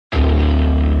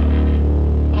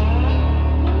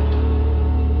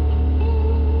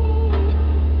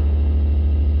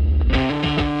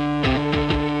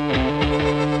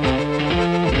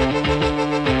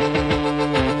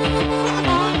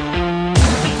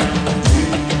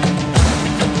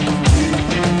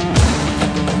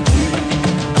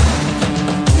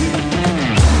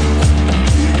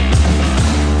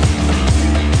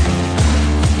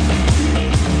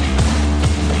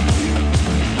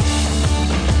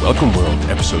Welcome World,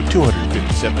 episode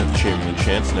 257 of the Chamberlain,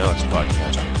 Chance, and Alex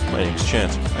podcast. My name is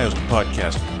Chance. I host the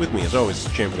podcast. With me, as always,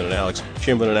 is Chamberlain and Alex.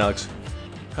 Chamberlain and Alex,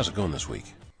 how's it going this week?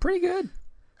 Pretty good.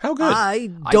 How good? I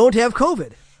don't have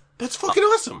COVID. That's fucking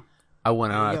awesome. I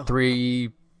went on a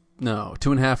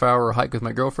 2.5 hour hike with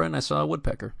my girlfriend. I saw a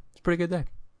woodpecker. It's a pretty good day.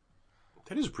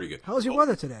 That is pretty good. How was your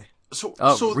weather today? So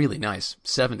really nice.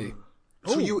 70.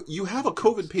 So you have a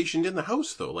COVID patient in the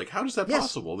house, though. Like, how is that Yes.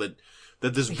 possible? That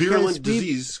this virulent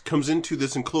disease comes into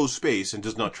this enclosed space and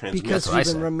does not transmit? Because what I we've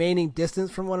been said. remaining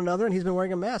distant from one another, and he's been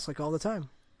wearing a mask like all the time.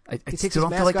 I He still takes his don't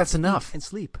mask feel like off that's to eat enough. and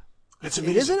sleep. That's It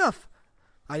amazing. is enough.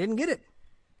 I didn't get it.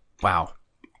 Wow.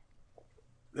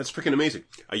 That's freaking amazing.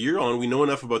 A year on, we know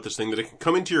enough about this thing that it can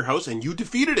come into your house and you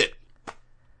defeated it.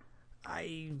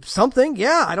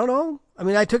 Yeah, I don't know. I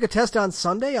mean, I took a test on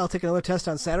Sunday. I'll take another test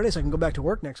on Saturday so I can go back to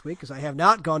work next week because I have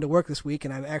not gone to work this week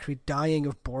and I'm actually dying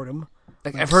of boredom.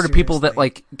 Like, I've heard of people that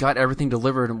Seriously. got everything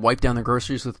delivered and wiped down their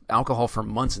groceries with alcohol for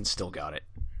months and still got it.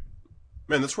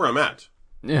 Man, that's where I'm at.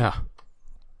 Yeah.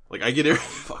 Like, I get it.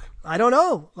 Fuck. I don't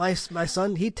know. My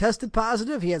son, he tested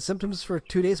positive. He had symptoms for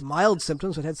 2 days, mild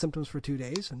symptoms, but had symptoms for 2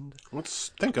 days.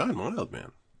 Thank God, mild,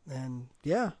 man. And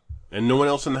yeah. And no one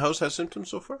else in the house has symptoms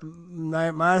so far?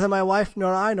 Neither my wife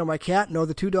nor I nor my cat nor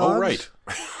the two dogs Oh, right.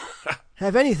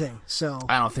 have anything. So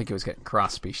I don't think it was getting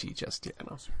cross species just yet.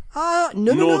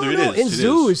 no. it is. In It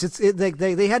zoos,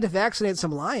 they had to vaccinate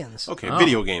some lions. Okay,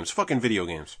 video games. Fucking video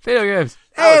games. Video games.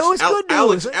 Hey, it was good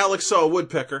news. Alex saw a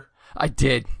woodpecker. I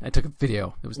did. I took a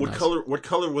video. It was What nice.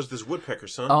 color was this woodpecker,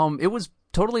 son? It was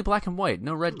totally black and white.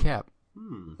 No red cap.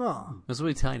 Oh. It was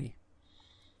really tiny.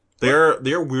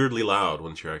 They're weirdly loud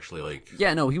once you're actually like.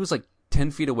 Yeah, no, he was like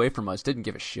 10 feet away from us. Didn't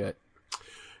give a shit.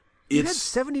 You had It's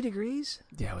 70 degrees?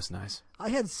 Yeah, it was nice. I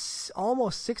had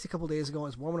almost 60 a couple days ago. It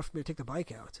was warm enough for me to take the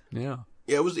bike out. Yeah.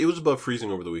 yeah, it was above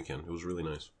freezing over the weekend. It was really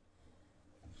nice.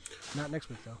 Not next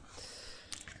week, though.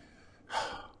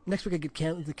 Next week I get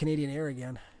the Canadian air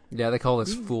again. Yeah, they call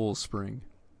this Fool Spring.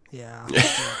 Yeah.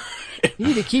 You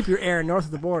need to keep your air north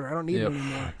of the border. I don't need it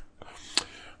anymore.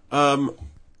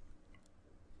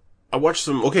 I watched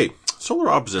some. Okay, Solar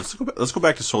Opposites. Let's go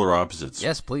back to Solar Opposites.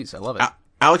 Yes, please. I love it.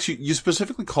 Alex, you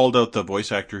specifically called out the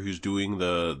voice actor who's doing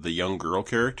the young girl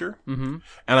character. Mm-hmm.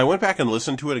 And I went back and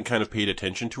listened to it and kind of paid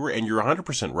attention to her, and you're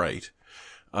 100% right.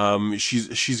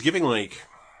 She's giving like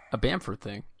A Bamford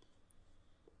thing.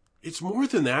 it's more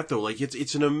than that though. Like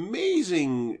it's an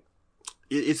amazing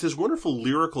it's this wonderful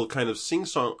lyrical kind of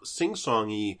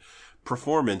sing-songy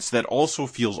performance that also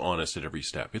feels honest at every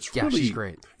step. It's Yeah, really she's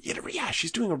great. Yeah,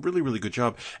 she's doing a really, really good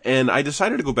job. And I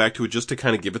decided to go back to it just to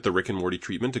kind of give it the Rick and Morty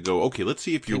treatment to go, okay, let's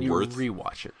see if you're Can you worth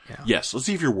rewatch it? Yeah. Yes, let's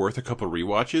see if you're worth a couple of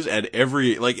rewatches. And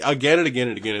again and again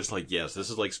and again, it's like, yes, this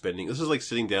is like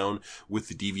sitting down with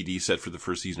the DVD set for the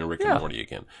first season of Rick and Morty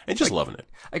again. And just loving it.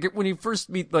 Like when you first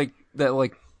meet like that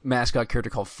like mascot character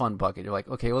called Fun Bucket, you're like,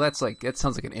 okay, well that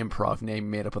sounds like an improv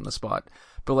name made up on the spot.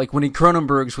 But like when he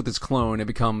Cronenberg's with his clone, it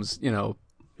becomes,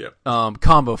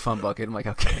 combo Fun Bucket. I'm like,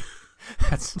 okay.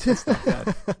 That's not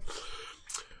bad.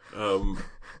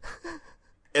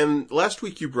 And last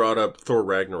week you brought up Thor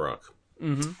Ragnarok.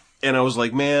 Mm-hmm. And I was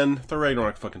like, man, Thor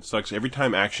Ragnarok fucking sucks. Every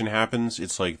time action happens,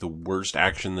 it's like the worst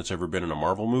action that's ever been in a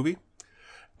Marvel movie.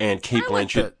 And Kate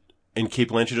Blanchett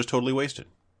is totally wasted.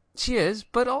 She is,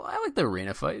 but I like the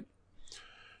arena fight.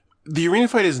 The arena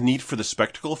fight is neat for the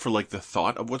spectacle, for like the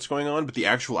thought of what's going on, but the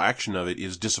actual action of it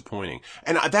is disappointing.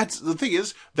 And that's the thing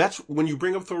is, that's when you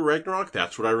bring up Thor Ragnarok,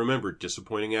 that's what I remember,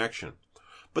 disappointing action.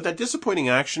 But that disappointing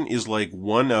action is like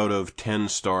 1 out of 10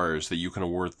 stars that you can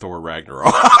award Thor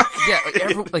Ragnarok. Yeah,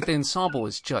 like the ensemble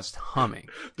is just humming.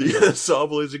 The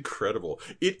ensemble is incredible.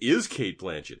 It is Kate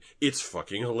Blanchett. It's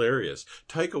fucking hilarious.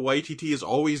 Taika Waititi is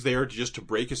always there to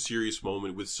break a serious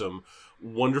moment with some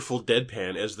wonderful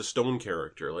deadpan as the Stone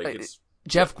character. Like it's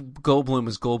Jeff Goldblum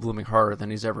is Goldbluming harder than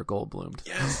he's ever Goldbloomed.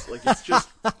 yes, like it's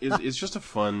just a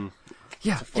fun.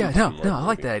 I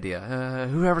like that idea.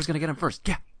 Whoever's gonna get him first,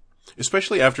 yeah.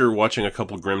 Especially after watching a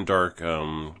couple grimdark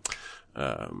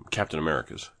Captain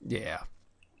Americas. Yeah.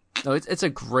 No, it's a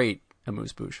great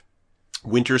amuse-bouche.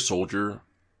 Winter Soldier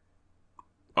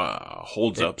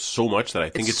holds up so much that I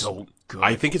think it's so good.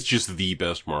 I think it's just the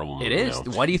best Marvel movie. It is.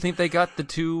 now. Why do you think they got the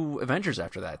 2 Avengers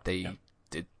after that?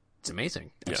 It's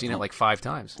amazing. I've seen it like 5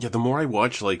 times. Yeah, the more I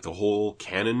watch like the whole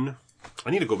canon,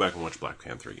 I need to go back and watch Black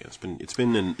Panther again. It's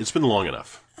been long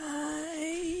enough.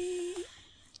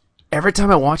 Every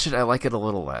time I watch it, I like it a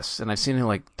little less, and I've seen it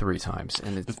like 3 times,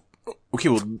 and it's Okay,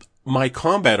 well, my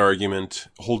combat argument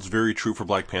holds very true for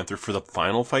Black Panther for the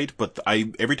final fight, but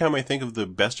every time I think of the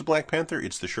best of Black Panther,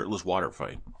 it's the shirtless water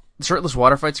fight. The shirtless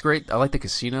water fight's great. I like the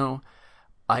casino.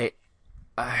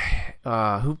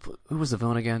 Who was the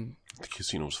villain again? The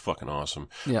casino was fucking awesome.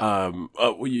 Yeah.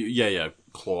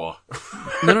 Claw.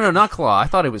 No, not Claw. I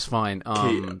thought it was fine.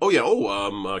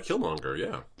 Killmonger.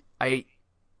 Yeah. I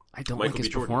don't like his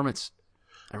performance.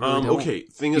 I really don't.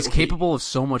 He's capable of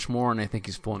so much more, and I think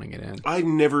he's phoning it in. I've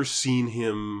never seen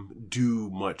him do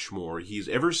much more. He's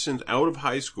ever since out of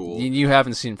high school. You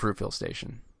haven't seen Fruitvale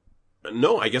Station?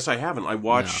 No, I guess I haven't. I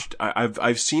watched. No.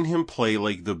 I've seen him play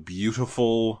like the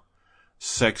beautiful,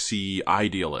 sexy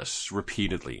idealist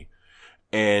repeatedly,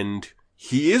 and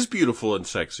he is beautiful and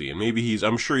sexy. And maybe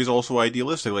I'm sure he's also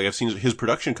idealistic. Like I've seen his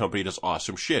production company does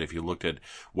awesome shit. If you looked at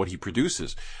what he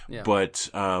produces, but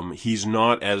he's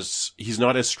not as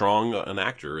strong an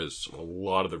actor as a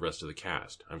lot of the rest of the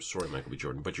cast. I'm sorry, Michael B.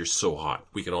 Jordan, but you're so hot.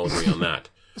 We can all agree on that.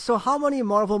 So how many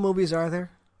Marvel movies are there?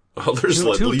 Oh, there's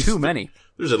too many.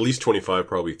 There's at least 25,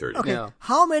 probably 30. Okay. Yeah.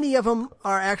 How many of them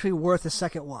are actually worth a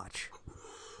second watch?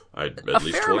 At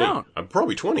least 20. Amount. I'm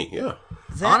probably 20, yeah.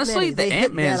 Honestly, the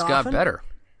Ant-Man's got better.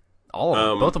 All of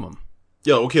them, both of them.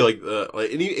 Yeah, okay,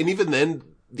 and even then,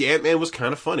 the Ant-Man was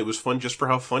kind of fun. It was fun just for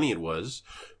how funny it was.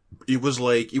 It was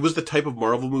the type of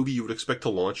Marvel movie you would expect to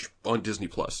launch on Disney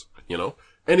Plus, you know?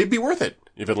 And it'd be worth it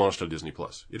if it launched on Disney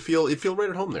Plus. It'd feel right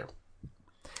at home there.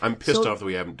 I'm pissed off that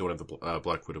we don't have the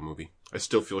Black Widow movie. I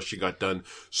still feel she got done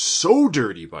so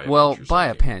dirty by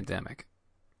a pandemic.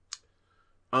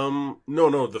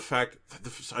 No, the fact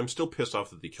I'm still pissed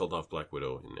off that they killed off Black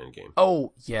Widow in Endgame.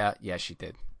 Oh, yeah, she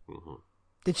did. Mm-hmm.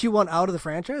 Did she want out of the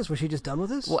franchise? Was she just done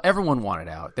with this? Well, everyone wanted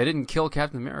out. They didn't kill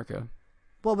Captain America.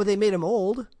 Well, but they made him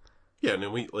old. Yeah, and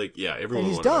everyone. And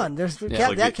he's done. There's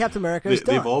Captain America is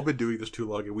done. They've all been doing this too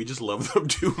long, and we just love them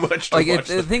too much.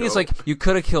 The thing is, you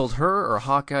could have killed her or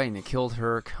Hawkeye, and you killed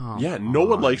her. No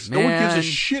one gives a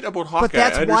shit about Hawkeye. But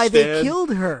that's why they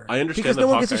killed her. I understand because no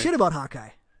one gives a shit about Hawkeye.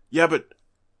 Yeah, but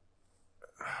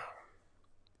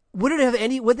would it have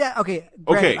any? Would that? Okay.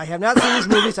 I have not seen these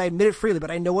movies. I admit it freely,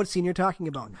 but I know what scene you're talking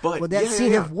about. But would that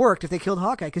scene have worked if they killed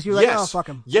Hawkeye? Because you're oh, fuck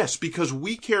him. Yes, because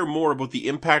we care more about the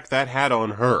impact that had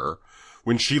on her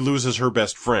when she loses her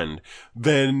best friend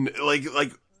than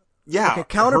yeah. Okay,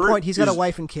 counterpoint, he's got a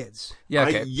wife and kids. Yeah,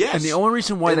 okay. Yes. And the only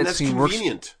reason why that scene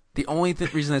convenient. Works, the only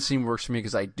reason that scene works for me is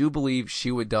because I do believe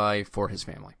she would die for his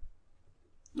family.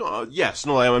 No, yes.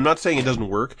 No, I'm not saying it doesn't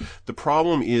work. The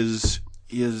problem is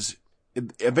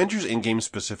Avengers Endgame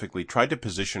specifically tried to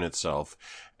position itself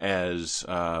as,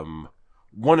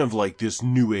 one of this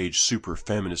new age super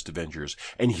feminist Avengers.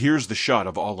 And here's the shot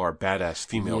of all our badass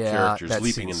female characters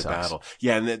leaping in the battle.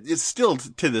 Yeah, and it's still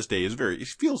to this day it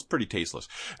feels pretty tasteless.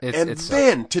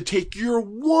 Then to take your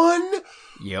one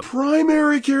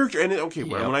primary character, and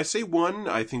when I say one,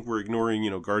 I think we're ignoring,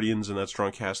 Guardians and that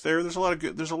strong cast there. There's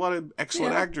a lot of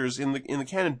excellent actors in the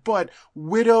canon, but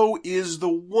Widow is the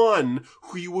one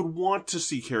who you would want to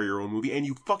see carry her own movie, and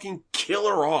you fucking kill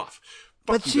her off.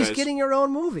 But she's getting her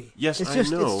own movie. Yes, I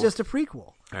know. It's just a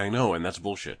prequel. I know, and that's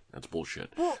bullshit.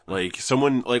 Well,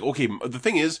 the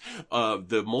thing is,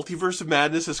 the Multiverse of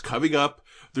Madness is coming up.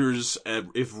 There's,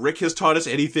 if Rick has taught us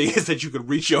anything, is that you can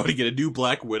reach out and get a new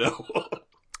Black Widow.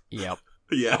 Yep.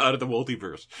 Yeah, out of the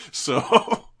multiverse. So.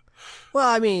 Well,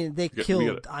 I mean, they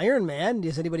killed Iron Man.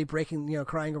 Is anybody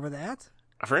crying over that?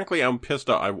 Frankly, I'm pissed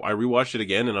off. I rewatched it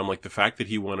again, and I'm like, the fact that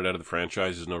he wanted out of the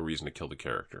franchise is no reason to kill the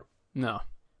character. No.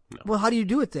 Well, how do you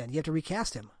do it then? You have to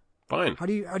recast him. Fine. How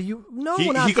do you? No,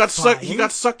 he got sucked. He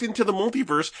got sucked into the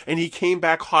multiverse, and he came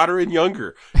back hotter and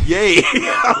younger. Yay!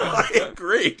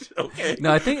 Great. Okay.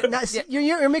 No, I think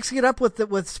you're mixing it up with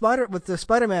the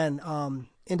Spider-Man.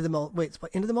 Into the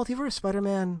multiverse,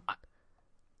 Spider-Man.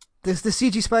 The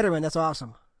CG Spider-Man. That's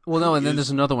awesome. Well, no, and then there's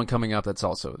another one coming up that's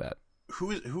also that.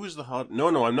 Who is the hot?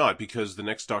 No, I'm not, because the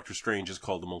next Doctor Strange is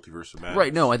called the Multiverse of Madness.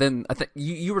 Right. No, and then I think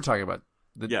you were talking about.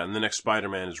 And the next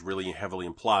Spider-Man is really heavily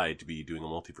implied to be doing a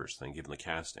multiverse thing, given the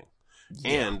casting. Yeah.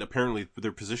 And apparently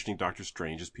they're positioning Doctor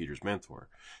Strange as Peter's mentor.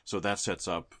 So that sets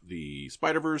up the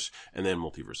Spider-Verse and then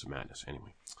Multiverse of Madness,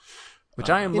 anyway. Which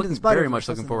I am very much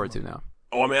looking forward to now.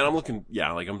 Oh, man, I'm looking,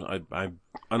 I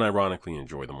unironically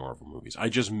enjoy the Marvel movies. I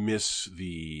just miss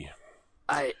the...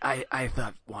 I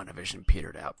thought WandaVision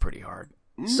petered out pretty hard.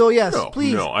 So, yes,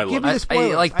 please, give me the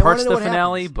spoilers. I like parts of the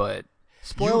finale, but...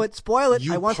 Spoil it.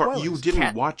 I want spoilers. You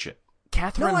didn't watch it.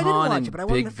 Catherine Hahn in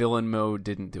big villain mode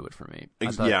didn't do it for me.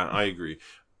 I agree.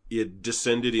 It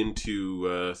descended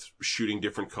into shooting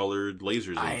different colored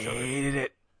lasers at each other. I hated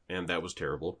it. And that was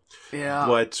terrible. Yeah.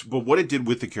 But what it did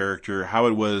with the character, how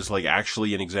it was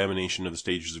actually an examination of the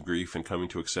stages of grief and coming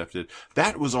to accept it,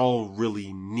 that was all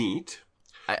really neat.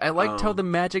 I liked how the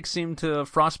magic seemed to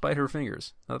frostbite her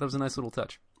fingers. I thought that was a nice little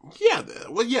touch. Yeah.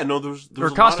 Well, yeah, no, there was her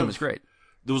costume was great.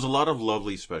 There was a lot of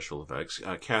lovely special effects.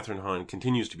 Catherine Hahn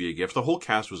continues to be a gift. The whole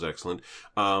cast was excellent.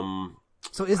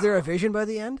 So is there a Vision by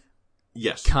the end?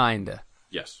 Yes. Kinda.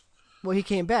 Yes. Well, he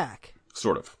came back.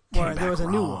 Sort of. Or there was a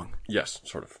new one. Yes,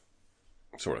 sort of.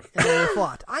 Sort of. And they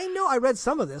fought. I know, I read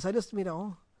some of this. I just,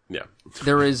 Yeah.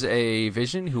 There is a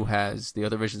Vision who has the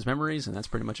other Vision's memories, and that's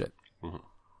pretty much it. Mm-hmm.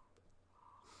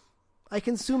 I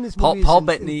consume these Paul movies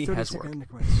Bettany in has work. 30-second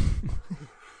increments.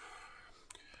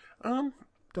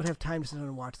 Don't have time to sit down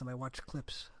and watch them. I watch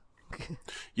clips.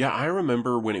 Yeah, I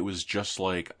remember when it was just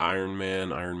like Iron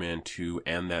Man 2,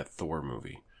 and that Thor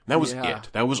movie. That was it.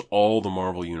 That was all the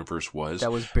Marvel Universe was.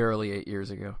 That was barely 8 years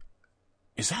ago.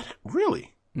 Is that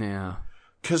really? Yeah.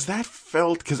 Because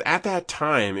at that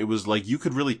time, it was like you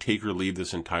could really take or leave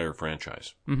this entire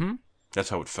franchise. Mm-hmm. That's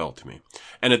how it felt to me.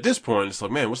 And at this point, it's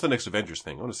like, man, what's the next Avengers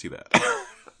thing? I want to see that.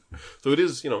 So it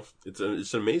is, it's an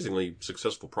amazingly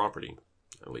successful property,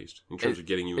 at least, in terms of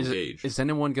getting you engaged. Is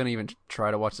anyone going to even try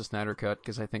to watch the Snyder Cut?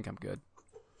 Because I think I'm good.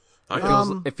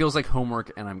 It feels like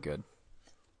homework, and I'm good.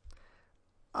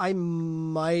 I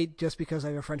might, just because I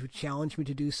have a friend who challenged me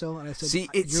to do so, and I said,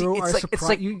 it's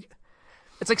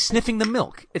like sniffing the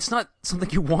milk. It's not something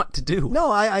you want to do.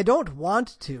 No, I don't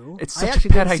want to. It's such I actually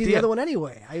a bad didn't see idea. the other one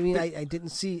anyway. I mean, I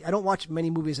don't watch many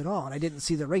movies at all, and I didn't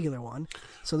see the regular one,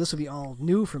 so this will be all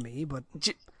new for me, but...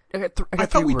 I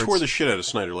thought we tore the shit out of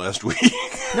Snyder last week.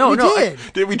 We did.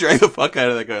 Did we drag the fuck out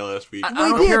of that guy last week? We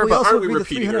did. We also Aren't we agreed that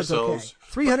repeating 300's ourselves?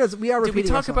 Okay. 300's, we are Did we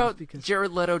repeating talk about because...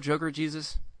 Jared Leto, Joker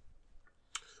Jesus?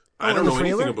 I don't know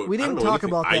anything trailer? about. We didn't talk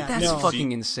about that. That's no.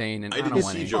 fucking insane, and I don't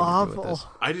want anything to do with this.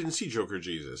 I didn't see Joker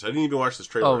Jesus. I didn't even watch this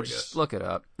trailer. Oh, I guess. just look it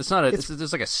up. It's not.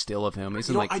 There's like a still of him.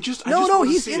 He's in like.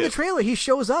 He's in the trailer. He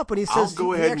shows up and he says. I'll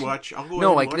go ahead and watch.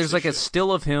 There's like a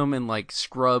still of him in like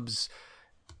scrubs,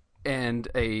 and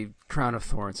a crown of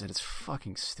thorns, and it's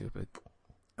fucking stupid.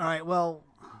 All right. Well,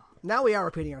 now we are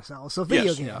repeating ourselves. So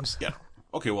video games. Yeah.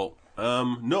 Okay. Well.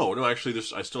 No. Actually,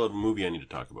 I still have a movie I need to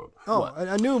talk about. Oh,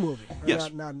 a new movie.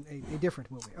 Yes. Not a different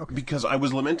movie. Okay. Because I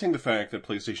was lamenting the fact that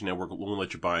PlayStation Network won't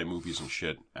let you buy movies and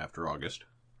shit after August.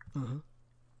 Mm-hmm.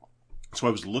 So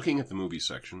I was looking at the movie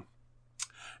section,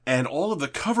 and all of the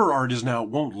cover art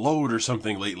won't load or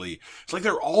something lately. It's like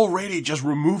they're already just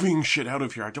removing shit out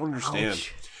of here. I don't understand.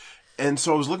 Ouch. And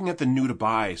so I was looking at the new to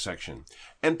buy section,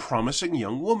 and Promising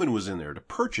Young Woman was in there to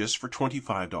purchase for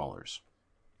 $25.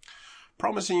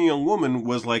 Promising Young Woman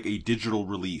was like a digital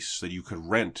release that you could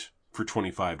rent for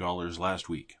 $25 last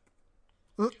week.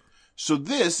 So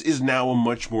this is now a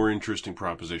much more interesting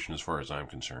proposition as far as I'm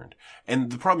concerned.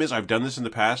 And the problem is I've done this in the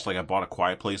past. Like I bought A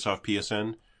Quiet Place off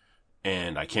PSN,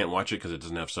 and I can't watch it because it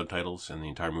doesn't have subtitles and the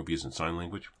entire movie is in sign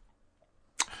language.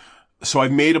 So I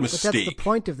made a mistake. But that's the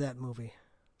point of that movie.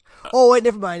 Oh, wait,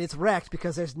 never mind. It's wrecked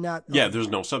because there's not... Yeah, there's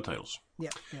no subtitles. Yeah.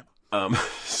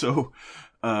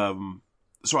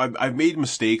 So I've made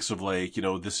mistakes of like,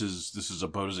 this is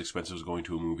about as expensive as going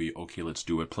to a movie. Okay, let's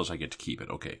do it. Plus I get to keep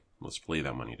it. Okay, let's lay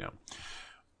that money down.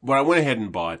 But I went ahead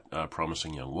and bought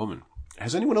Promising Young Woman.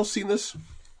 Has anyone else seen this?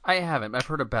 I haven't. I've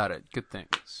heard about it. Good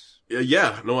things.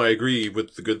 Yeah, no, I agree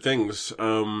with the good things.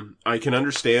 I can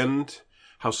understand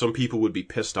how some people would be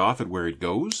pissed off at where it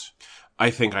goes.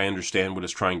 I think I understand what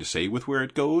it's trying to say with where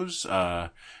it goes.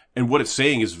 And what it's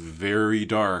saying is very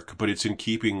dark, but it's in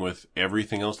keeping with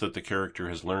everything else that the character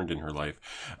has learned in her life.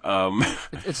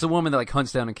 It's the woman that like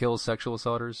hunts down and kills sexual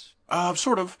assaulters?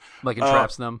 Sort of. Like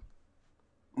entraps them?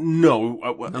 No,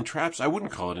 entraps, I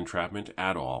wouldn't call it entrapment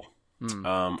at all.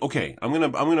 Okay, I'm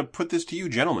gonna put this to you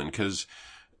gentlemen, because...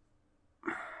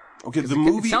 Okay, the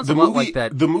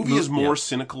movie is more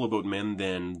cynical about men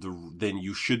than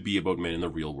you should be about men in the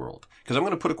real world. Because I'm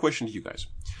going to put a question to you guys.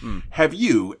 Have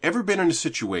you ever been in a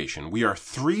situation, we are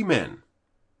three men,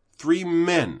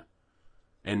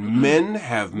 and men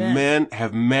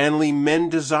have manly men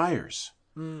desires,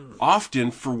 often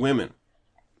for women.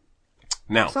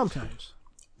 Now, sometimes.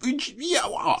 Yeah,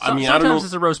 well, I don't know. Sometimes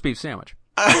it's a roast beef sandwich.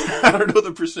 I don't know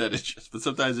the percentages, but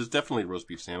sometimes it's definitely a roast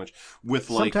beef sandwich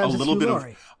with like a little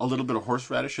bit of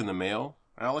horseradish in the mayo.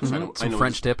 Alex, I know some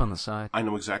French dip on the side. I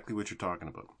know exactly what you're talking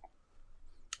about.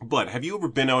 But have you ever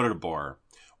been out at a bar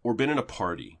or been at a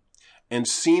party and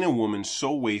seen a woman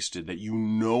so wasted that you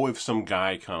know if some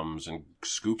guy comes and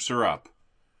scoops her up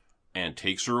and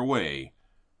takes her away,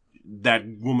 that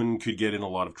woman could get in a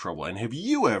lot of trouble? And have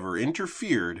you ever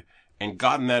interfered and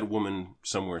gotten that woman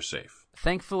somewhere safe?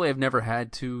 Thankfully, I've never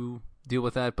had to deal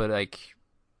with that, but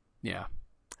yeah.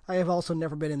 I have also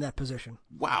never been in that position.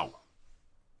 Wow.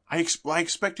 I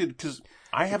expected, because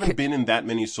I haven't been in that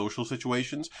many social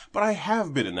situations, but I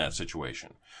have been in that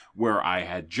situation where I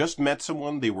had just met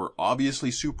someone. They were obviously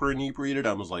super inebriated.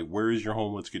 I was like, where is your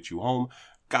home? Let's get you home.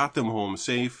 got them home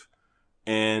safe,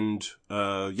 and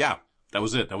yeah, that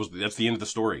was it. That's the end of the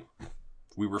story.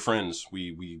 We were friends.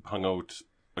 We hung out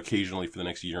occasionally for the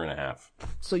next year and a half.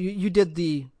 So you did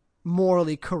the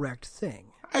morally correct thing.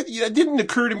 It didn't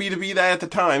occur to me to be that at the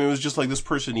time. It was just like, this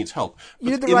person needs help.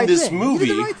 You did the right thing. You did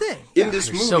the right thing. In this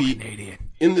movie, so Canadian.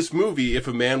 In this movie, if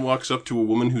a man walks up to a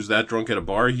woman who's that drunk at a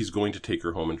bar, he's going to take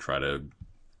her home and try to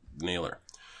nail her.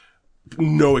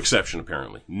 No exception,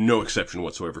 apparently. No exception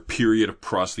whatsoever. Period,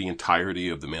 across the entirety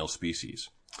of the male species.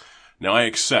 Now, I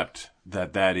accept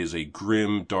that that is a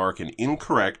grim, dark, and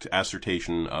incorrect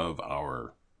assertion of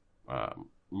our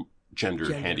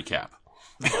gender handicap.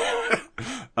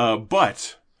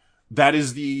 But that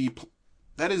is the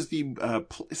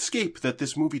escape that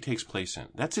this movie takes place in.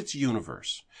 That's its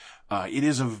universe. It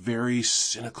is a very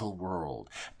cynical world,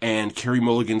 and Carey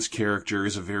Mulligan's character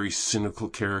is a very cynical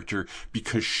character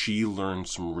because she learned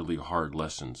some really hard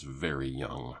lessons very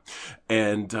young.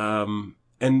 And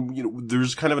you know,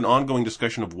 there's kind of an ongoing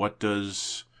discussion of what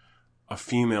does a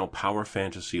female power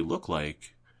fantasy look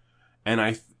like. And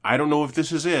I don't know if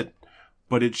this is it,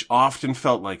 but it often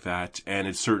felt like that, and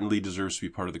it certainly deserves to be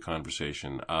part of the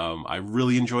conversation. I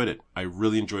really enjoyed it. I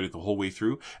really enjoyed it the whole way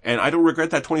through, and I don't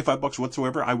regret that $25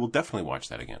 whatsoever. I will definitely watch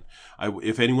that again.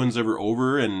 If anyone's ever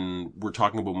over and we're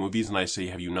talking about movies, and I say,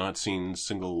 "Have you not seen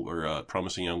Single or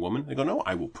Promising Young Woman?" They go, "No,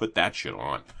 I will put that shit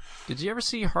on." Did you ever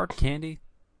see Hard Candy?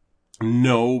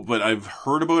 No, but I've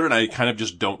heard about it, and I kind of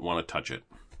just don't want to touch it.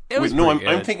 Wait, no,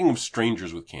 I'm thinking of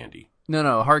Strangers with Candy.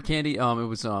 No, Hard Candy. It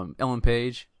was Ellen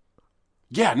Page.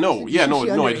 Yeah, no,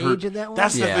 I'd heard. That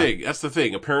that's the thing. That's the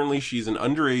thing. Apparently, she's an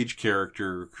underage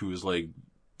character who's like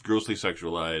grossly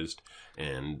sexualized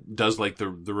and does like the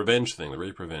revenge thing, the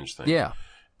rape revenge thing. Yeah,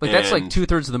 like that's like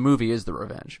 2/3 of the movie is the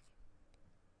revenge.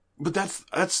 But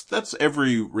that's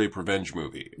every rape revenge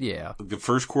movie. Yeah, the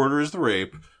first quarter is the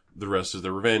rape, the rest is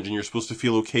the revenge, and you're supposed to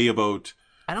feel okay about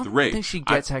the rape. I don't think she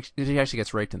actually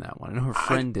gets raped in that one. I know her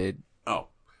friend did. Oh,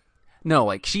 no,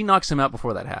 like she knocks him out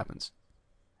before that happens.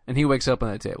 And he wakes up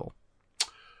on the table.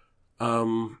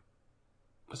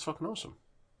 That's fucking awesome.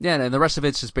 Yeah, and the rest of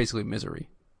it's just basically misery.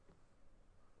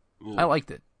 Yeah. I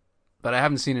liked it, but I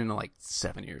haven't seen it in like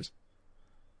 7 years.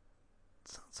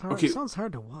 Sounds hard. Okay. Sounds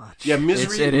hard to watch. Yeah,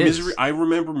 misery. It misery. Is. I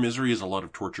remember misery is a lot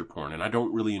of torture porn, and I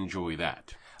don't really enjoy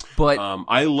that. But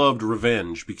I loved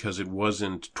Revenge because it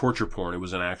wasn't torture porn; it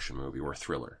was an action movie or a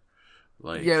thriller.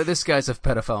 Like, yeah, this guy's a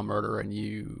pedophile murderer, and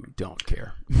you don't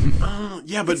care.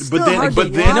 Yeah, but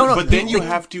then you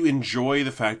have to enjoy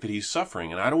the fact that he's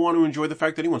suffering, and I don't want to enjoy the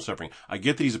fact that anyone's suffering. I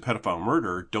get that he's a pedophile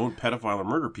murderer. Don't pedophile or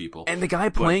murder people. And the guy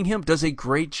playing him does a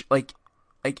great like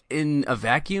in a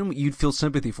vacuum, you'd feel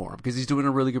sympathy for him because he's doing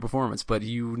a really good performance. But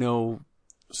you know,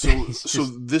 so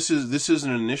this is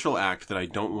an initial act that I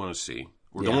don't want to see.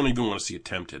 Or don't even want to see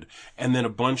attempted. And then a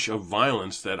bunch of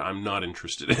violence that I'm not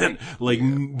interested in. Like,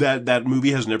 that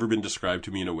movie has never been described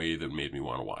to me in a way that made me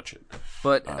want to watch it.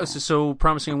 But, so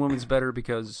Promising Young Woman's better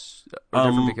because, or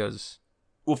different because?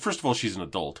 Well, first of all, she's an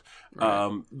adult.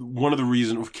 Right. One of the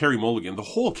reasons, Carey Mulligan, the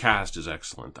whole cast is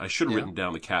excellent. I should have written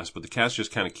down the cast, but the cast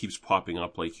just kind of keeps popping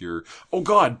up like oh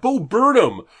God, Bo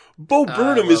Burnham! Bo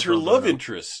Burnham is her love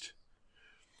interest.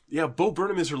 Yeah, Bo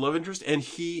Burnham is her love interest, and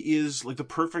he is like the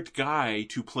perfect guy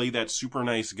to play that super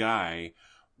nice guy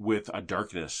with a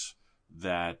darkness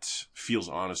that feels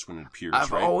honest when it appears.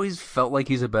 I've always felt like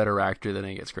he's a better actor than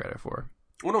he gets credit for.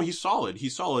 Oh no, he's solid.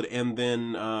 He's solid. And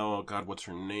then, oh God, what's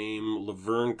her name?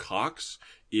 Laverne Cox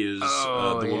is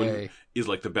the woman who is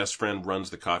like the best friend, runs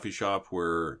the coffee shop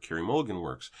where Carey Mulligan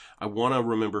works. I want to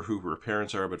remember who her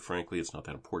parents are, but frankly, it's not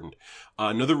that important.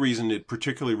 Another reason it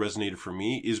particularly resonated for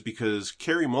me is because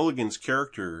Carey Mulligan's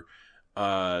character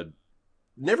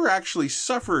never actually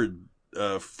suffered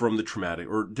from the traumatic,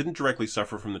 or didn't directly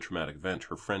suffer from the traumatic event.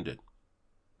 Her friend did.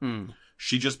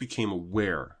 She just became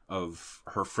aware of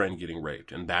her friend getting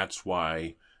raped, and that's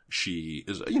why she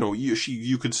is,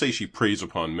 you could say she preys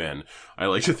upon men. I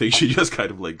like to think she just kind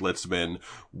of like lets men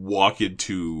walk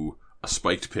into a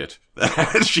spiked pit.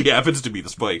 She happens to be the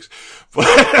spikes. But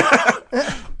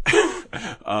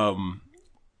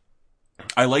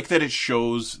I like that it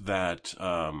shows that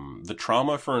the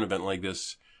trauma for an event like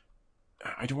this,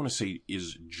 I don't want to say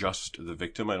is just the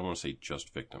victim. I don't want to say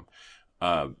just victim.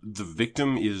 The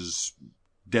victim is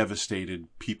devastated.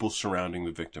 People surrounding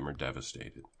the victim are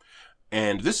devastated.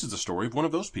 And this is the story of one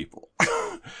of those people.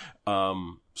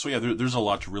 So yeah, there's a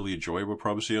lot to really enjoy about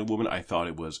Promising Young Woman. I thought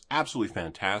it was absolutely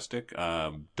fantastic.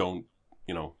 It's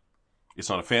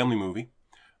not a family movie,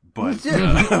 but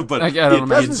it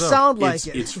doesn't sound like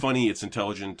it. It's funny. It's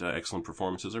intelligent. Excellent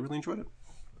performances. I really enjoyed it.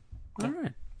 All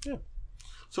right. Yeah.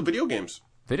 So video games.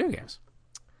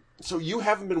 So you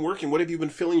haven't been working. What have you been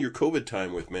filling your COVID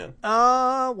time with, man?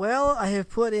 Well, I have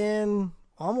put in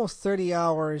almost 30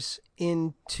 hours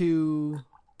into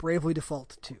Bravely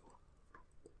Default 2.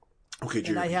 Okay,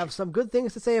 and I have some good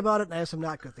things to say about it, and I have some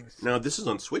not good things to say. Now, this is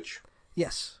on Switch?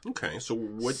 Yes. Okay, so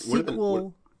what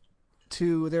Sequel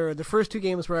to the first two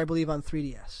games were, I believe, on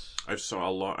 3DS.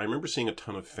 I remember seeing a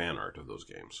ton of fan art of those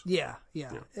games. Yeah.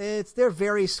 They're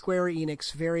very Square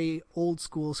Enix, very old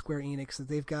school Square Enix that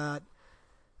they've got.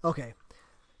 Okay,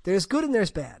 there's good and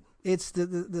there's bad. It's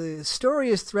the story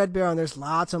is threadbare and there's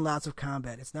lots and lots of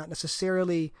combat. It's not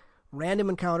necessarily random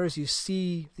encounters. You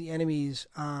see the enemies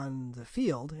on the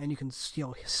field and you can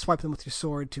swipe them with your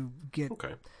sword to get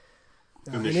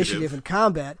initiative in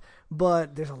combat.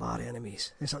 But there's a lot of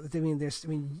enemies.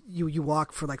 You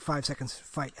walk for like 5 seconds to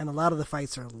fight, and a lot of the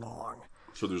fights are long.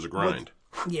 So there's a grind.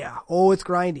 Yeah. Oh, it's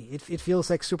grindy. It feels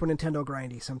like Super Nintendo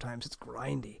grindy sometimes. It's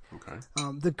grindy. Okay.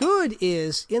 The good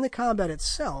is, in the combat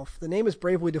itself, the name is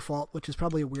Bravely Default, which is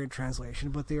probably a weird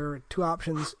translation, but there are two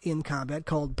options in combat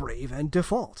called Brave and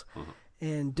Default. Mm-hmm.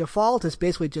 And Default is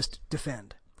basically just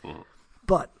defend. Mm-hmm.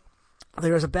 But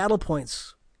there is a battle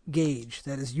points gauge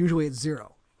that is usually at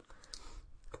 0.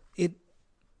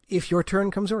 If your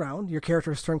turn comes around, your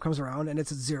character's turn comes around, and it's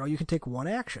at 0, you can take 1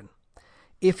 action.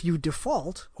 If you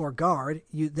default or guard,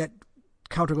 that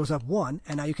counter goes up 1,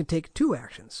 and now you can take 2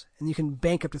 actions, and you can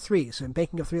bank up to 3. So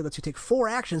banking up 3 lets you take 4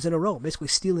 actions in a row, basically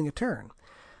stealing a turn.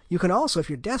 You can also, if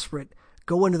you're desperate,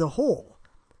 go into the hole,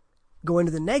 go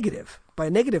into the negative by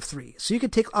 -3. So you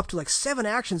could take up to like 7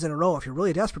 actions in a row if you're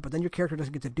really desperate, but then your character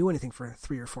doesn't get to do anything for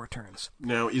 3 or 4 turns.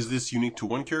 Now, is this unique to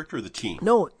one character or the team?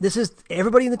 No, this is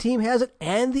everybody in the team has it,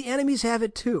 and the enemies have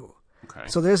it too. Okay.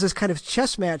 So there's this kind of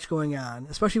chess match going on,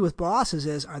 especially with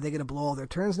bosses, are they going to blow all their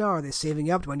turns now? Are they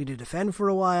saving up? Do I need to defend for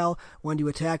a while? When do you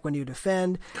attack? When do you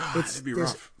defend? God, it'd be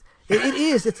rough. It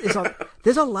is.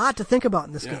 There's a lot to think about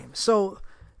in this game. So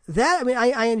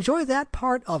I enjoy that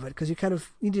part of it because you kind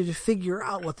of need to figure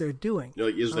out what they're doing.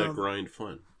 Like, is that grind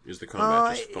fun? Is the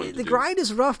combat just fun to do? The grind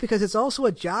is rough because it's also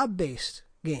a job-based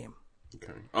game.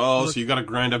 Okay. Oh, so you got to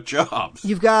grind up jobs.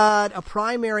 You've got a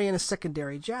primary and a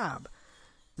secondary job.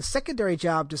 The secondary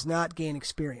job does not gain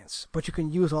experience, but you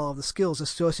can use all of the skills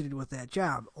associated with that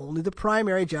job. Only the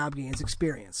primary job gains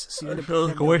experience. So you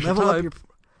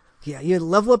you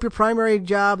level up your primary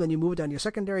job, then you move it down to your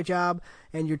secondary job,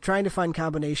 and you're trying to find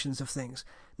combinations of things.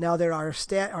 Now there are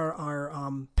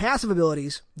passive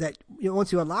abilities that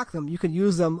once you unlock them, you can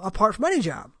use them apart from any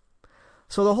job.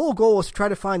 So the whole goal is to try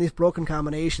to find these broken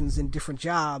combinations in different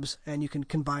jobs, and you can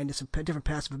combine some different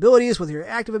passive abilities with your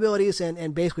active abilities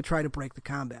and basically try to break the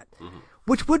combat. Mm-hmm.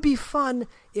 Which would be fun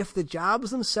if the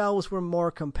jobs themselves were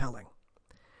more compelling.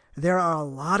 There are a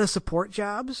lot of support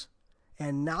jobs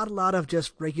and not a lot of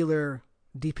just regular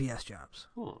DPS jobs.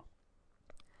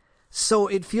 So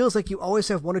it feels like you always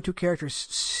have 1 or 2 characters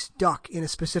stuck in a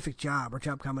specific job or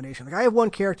job combination. Like I have one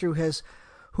character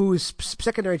whose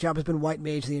secondary job has been White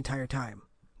Mage the entire time,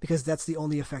 because that's the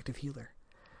only effective healer.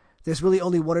 There's really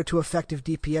only 1 or 2 effective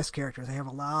DPS characters. I have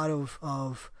a lot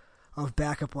of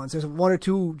backup ones. There's 1 or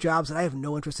 2 jobs that I have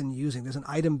no interest in using. There's an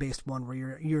item-based one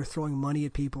where you're throwing money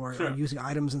at people or using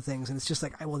items and things, and it's just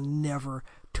like I will never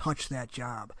touch that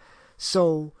job.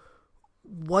 So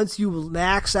once you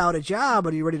max out a job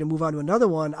and you're ready to move on to another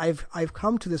one, I've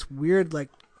come to this weird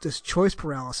this choice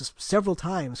paralysis several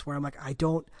times where I'm like I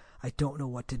don't know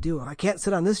what to do. I can't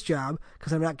sit on this job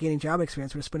because I'm not gaining job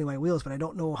experience. We're spinning my wheels, but I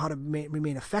don't know how to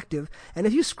remain effective. And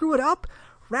if you screw it up,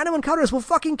 random encounters will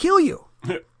fucking kill you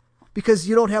because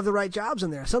you don't have the right jobs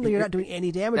in there. Suddenly you're not doing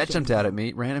any damage. That jumped out at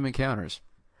me. Random encounters.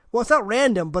 Well, it's not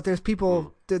random, but there's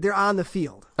people, they're on the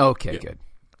field. Okay, good.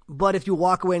 But if you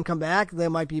walk away and come back, there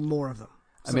might be more of them.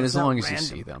 So I mean, as long as random. you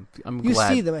see them. You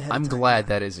see them ahead of time. I'm glad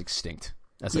that is extinct.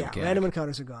 Random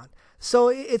encounters are gone.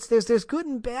 So there's good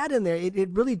and bad in there. It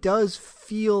really does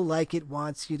feel like it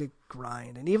wants you to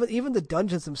grind, and even the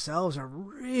dungeons themselves are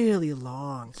really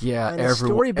long. Yeah,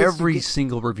 every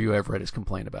single review I've read has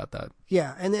complained about that.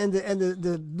 Yeah, and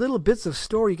the little bits of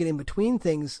story you get in between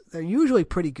things are usually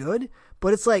pretty good,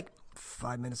 but it's like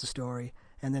 5 minutes of story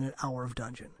and then an hour of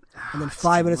dungeon, and then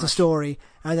 5 minutes of story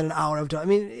and then an hour of dungeon. I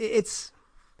mean,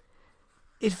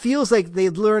 it feels like they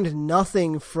learned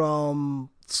nothing from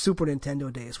Super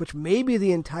Nintendo days, which may be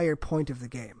the entire point of the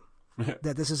game.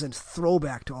 That this is a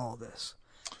throwback to all this.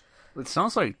 It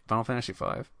sounds like Final Fantasy V.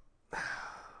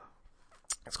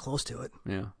 It's close to it.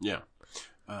 Yeah.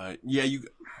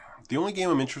 The only game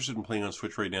I'm interested in playing on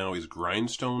Switch right now is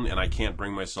Grindstone, and I can't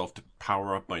bring myself to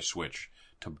power up my Switch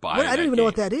to buy that I don't even know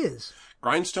what that is.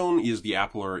 Grindstone is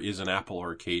an Apple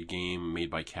Arcade game made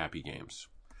by Cappy Games.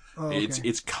 Oh, okay.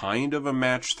 It's kind of a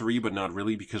match 3, but not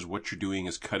really, because what you're doing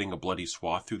is cutting a bloody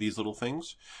swath through these little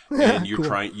things, and you're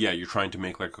Cool. you're trying to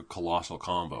make like a colossal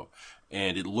combo,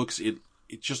 and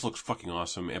it just looks fucking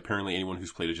awesome. Apparently, anyone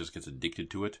who's played it just gets addicted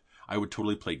to it. I would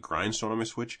totally play Grindstone on my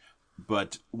Switch,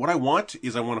 but what I want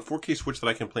is I want a 4K Switch that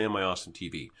I can play on my awesome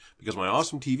TV, because my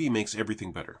awesome TV makes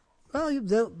everything better. Well,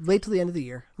 they'll wait till the end of the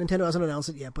year. Nintendo hasn't announced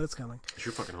it yet, but it's coming. I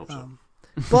sure fucking hope so.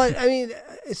 But, I mean,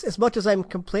 as much as I'm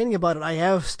complaining about it, I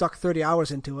have stuck 30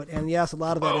 hours into it. And yes, a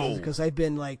lot of that is because I've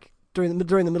been, like, during the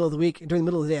middle of the week, during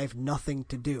the middle of the day, I have nothing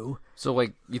to do. So,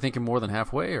 like, you think you're more than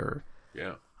halfway, or?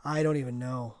 Yeah. I don't even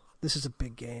know. This is a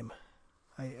big game.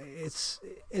 It's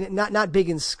not big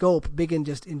in scope, big in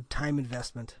just in time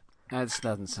investment. That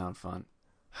doesn't sound fun.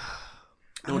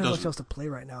 I don't know what else to play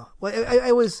right now. Well,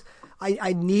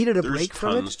 I needed a break from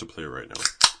it. There's tons to play right now.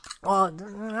 Well,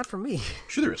 not for me.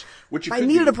 Sure there is. I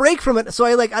needed a break from it, so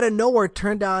I, like, out of nowhere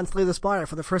turned on Slay the Spire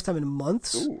for the first time in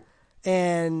months. Ooh.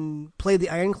 And played the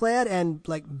Ironclad and,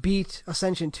 like, beat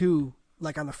Ascension 2,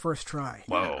 like, on the first try.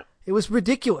 Wow. It was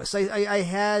ridiculous. If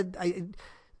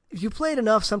you play it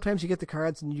enough, sometimes you get the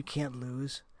cards and you can't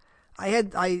lose.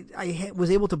 I was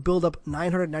able to build up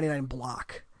 999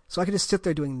 block, so I could just sit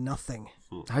there doing nothing.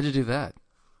 How'd you do that?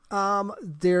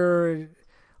 There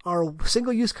are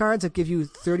single-use cards that give you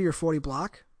 30 or 40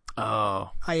 block.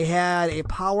 Oh. I had a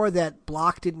power that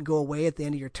block didn't go away at the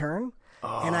end of your turn,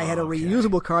 and I had a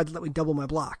reusable card that let me double my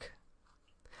block.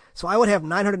 So I would have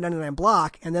 999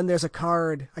 block, and then there's a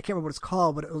card, I can't remember what it's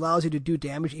called, but it allows you to do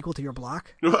damage equal to your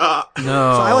block. No. So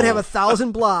I would have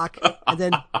 1,000 block, and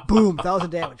then boom, 1,000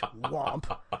 damage. Womp.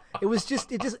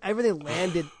 Everything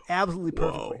landed absolutely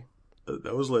perfectly. Wow.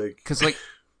 That was like... Because, like,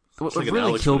 what like an really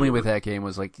Alex killed me maneuver. with that game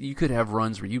was, like, you could have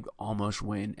runs where you'd almost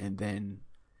win, and then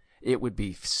it would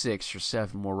be 6 or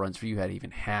 7 more runs where you had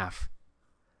even half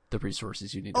the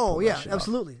resources you need to pull that shit off.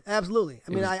 Absolutely. I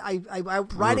mean, I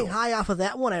riding high off of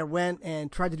that one, I went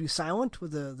and tried to do Silent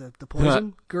with the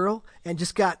poison girl, and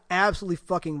just got absolutely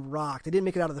fucking rocked. I didn't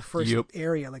make it out of the first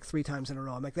area like 3 times in a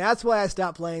row. I'm like, that's why I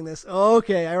stopped playing this.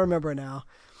 Okay, I remember now.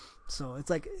 So it's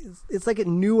like it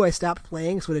knew I stopped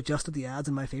playing, so it adjusted the odds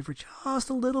in my favor just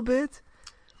a little bit.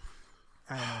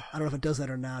 I don't know if it does that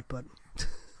or not, but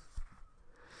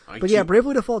yeah,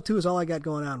 Bravely Default 2 is all I got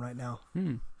going on right now.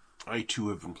 I too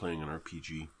have been playing an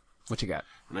RPG. What you got?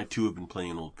 And I too have been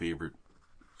playing an old favorite.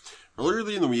 Earlier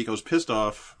in the week, I was pissed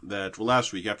off that,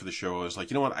 last week after the show, I was like,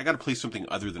 you know what, I gotta play something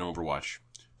other than Overwatch.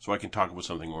 So I can talk about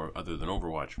something other than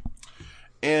Overwatch.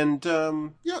 And,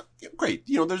 yeah, great.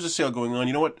 You know, there's a sale going on.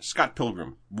 You know what? Scott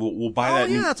Pilgrim. We'll buy that.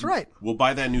 That's right. We'll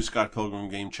buy that new Scott Pilgrim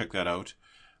game. Check that out.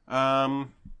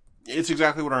 It's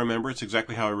exactly what I remember. It's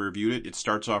exactly how I reviewed it. It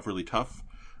starts off really tough.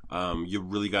 You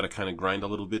really got to kind of grind a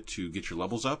little bit to get your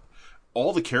levels up.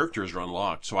 All the characters are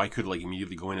unlocked, so I could like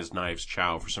immediately go in as Knives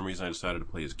Chow. For some reason, I decided to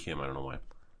play as Kim. I don't know why.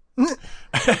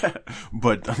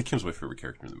 But Kim's my favorite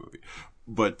character in the movie.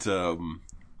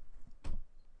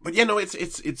 But yeah, no,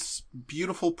 it's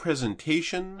beautiful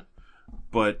presentation,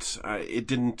 but it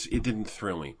didn't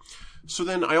thrill me. So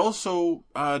then I also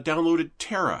downloaded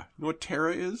Terra. You know what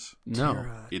Terra is? No.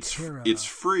 Terra. It's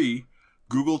free.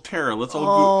 Google Terra. Let's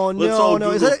all Google.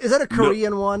 No. Is that a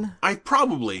Korean one? I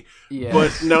probably. Yeah.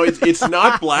 But no, it's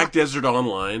not Black Desert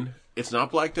Online. It's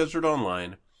not Black Desert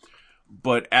Online.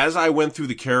 But as I went through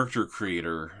the character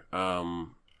creator,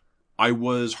 I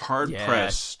was hard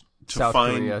pressed to South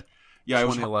find. Korea, yeah,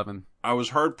 2011. I was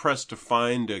hard pressed to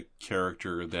find a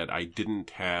character that I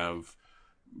didn't have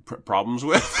problems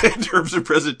with in terms of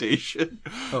presentation.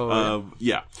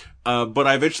 Yeah. But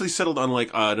I eventually settled on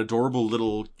like an adorable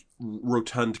little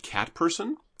rotund cat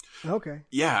person. Okay.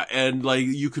 Yeah, and like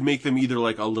you could make them either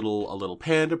like a little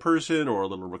panda person or a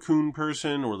little raccoon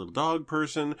person or a little dog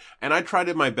person. And I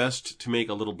tried my best to make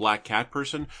a little black cat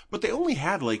person, but they only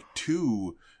had like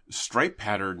 2 stripe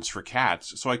patterns for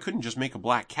cats, so I couldn't just make a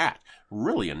black cat.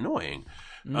 Really annoying.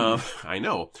 I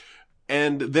know.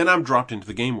 And then I'm dropped into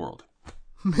the game world.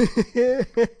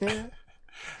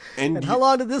 And how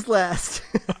long did this last?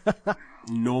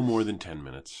 No more than 10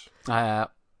 minutes.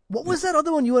 What was that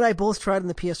other one you and I both tried on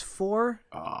the PS4?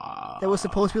 That was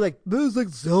supposed to be like, this is like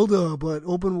Zelda, but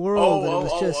open world. And it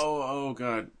was just... oh,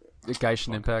 God. The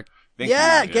Genshin Impact.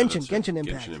 Genshin Impact.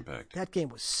 Genshin Impact. That game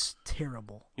was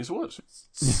terrible. Yes, it was.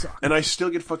 Sucked. And I still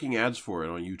get fucking ads for it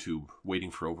on YouTube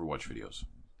waiting for Overwatch videos.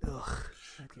 Ugh,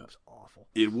 that game was awful.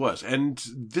 It was. And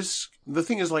the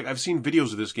thing is, like, I've seen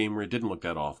videos of this game where it didn't look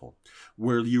that awful.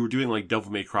 Where you were doing, like,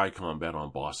 Devil May Cry combat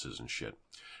on bosses and shit.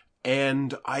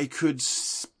 And I could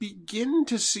begin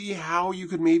to see how you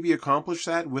could maybe accomplish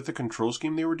that with the control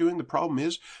scheme they were doing. The problem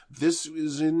is, this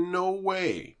is in no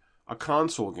way a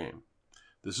console game.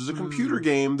 This is a computer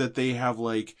game that they have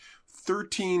like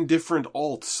 13 different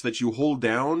alts that you hold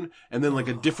down, and then like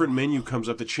a different menu comes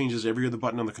up that changes every other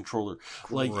button on the controller.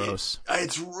 Like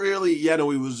it's really,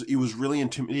 it was really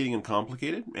intimidating and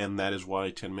complicated, and that is why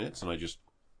 10 minutes, and I just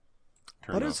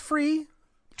turned But it it's off. free.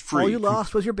 Free. All you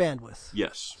lost was your bandwidth.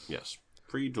 Yes.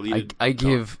 Free, deleted. I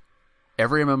give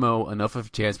every MMO enough of a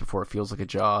chance before it feels like a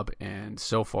job, and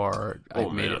so far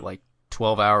I've made it like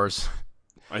 12 hours.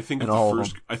 I think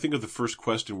of the first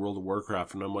quest in World of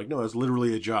Warcraft, and I'm like, no, that's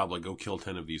literally a job. Like, go kill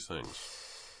 10 of these things.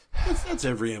 That's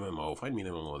every MMO. Find me an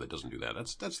MMO that doesn't do that.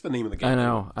 That's the name of the game. I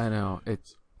know.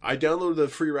 I downloaded the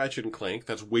free Ratchet and Clank.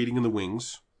 That's waiting in the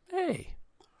wings. Hey.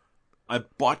 I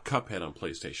bought Cuphead on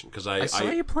PlayStation because I saw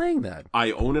you playing that.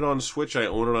 I own it on Switch. I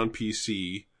own it on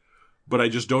PC, but I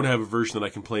just don't have a version that I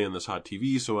can play on this hot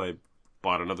TV. So I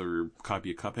bought another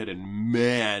copy of Cuphead, and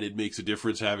man, it makes a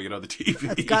difference having it on the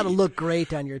TV. It's got to look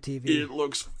great on your TV. It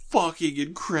looks fucking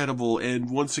incredible, and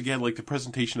once again, like the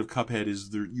presentation of Cuphead is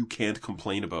there, you can't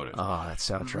complain about it. Oh, that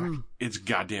soundtrack! It's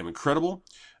goddamn incredible.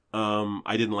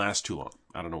 I didn't last too long.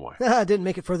 I don't know why. Didn't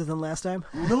make it further than last time.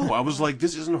 No, I was like,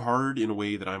 this isn't hard in a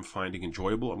way that I'm finding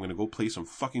enjoyable. I'm going to go play some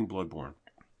fucking Bloodborne.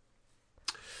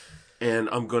 And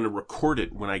I'm going to record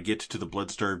it when I get to the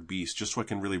Bloodstarved Beast, just so I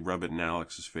can really rub it in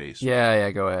Alex's face. Yeah,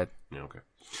 go ahead. Yeah, okay.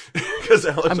 Because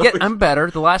I'm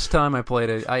better. The last time I played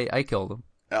it, I killed him.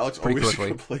 Alex pretty always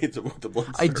quickly. complains about the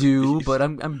Bloodstarved I do, Beast. but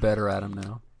I'm better at him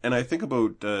now. And I think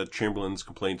about Chamberlain's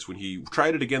complaints when he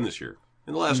tried it again this year,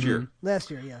 in the last year.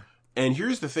 Last year, yeah. And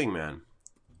here's the thing, man.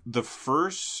 The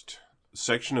first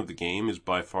section of the game is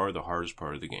by far the hardest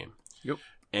part of the game. Yep.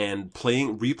 And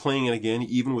replaying it again,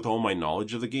 even with all my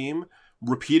knowledge of the game,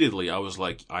 repeatedly, I was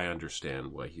like, I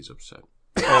understand why he's upset.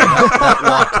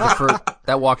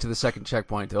 That walk to the second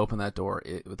checkpoint to open that door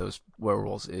with those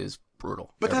werewolves is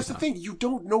brutal. But that's the thing. You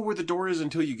don't know where the door is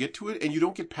until you get to it, and you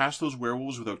don't get past those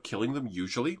werewolves without killing them,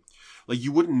 usually. Like,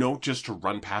 you wouldn't know just to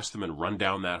run past them and run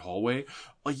down that hallway.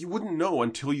 Like, you wouldn't know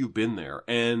until you've been there.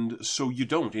 And so you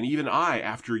don't. And even I,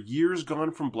 after years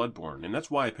gone from Bloodborne, and that's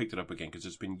why I picked it up again, because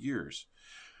it's been years,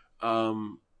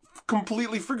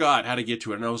 completely forgot how to get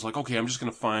to it. And I was like, okay, I'm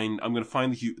going to find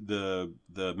the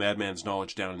madman's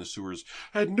knowledge down in the sewers.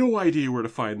 I had no idea where to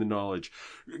find the knowledge.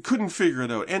 Couldn't figure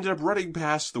it out. Ended up running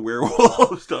past the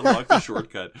werewolves to unlock the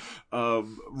shortcut.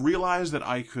 Realized that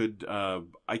I could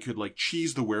like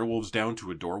cheese the werewolves down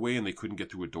to a doorway and they couldn't get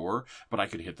through a door, but I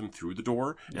could hit them through the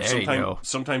door. And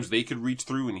sometimes they could reach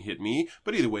through and hit me.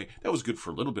 But either way, that was good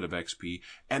for a little bit of XP.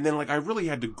 And then like I really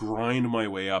had to grind my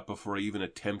way up before I even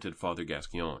attempted Father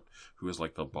Gascoigne, who is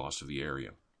like the boss of the area.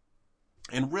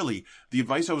 And really, the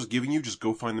advice I was giving you, just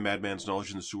go find the madman's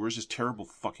knowledge in the sewers, is terrible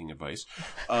fucking advice.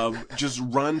 Just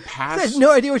run past... I had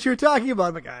no idea what you were talking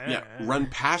about. Run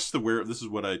past the werewolves. This is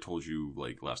what I told you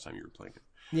like last time you were playing it.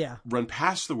 Yeah. Run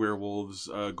past the werewolves,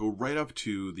 go right up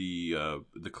to the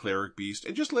cleric beast,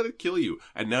 and just let it kill you.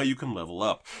 And now you can level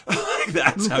up.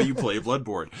 That's how you play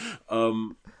Bloodborne.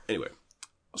 Anyway.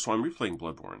 So I'm replaying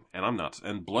Bloodborne, and I'm nuts.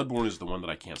 And Bloodborne is the one that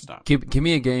I can't stop. Give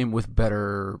me a game with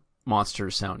better monster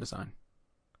sound design.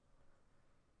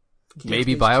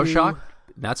 Maybe Bioshock? 2.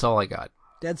 That's all I got.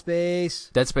 Dead Space,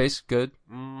 good.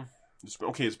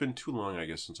 It's been too long, I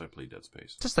guess, since I played Dead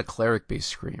Space. Just the cleric beast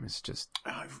scream is just...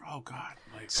 Oh, God.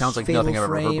 Sounds like nothing I've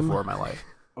ever heard before in my life.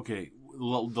 Okay,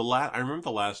 I remember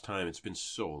the last time, it's been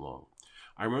so long.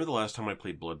 I remember the last time I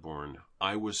played Bloodborne,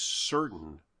 I was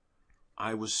certain,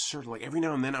 like every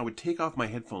now and then I would take off my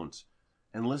headphones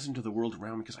and listen to the world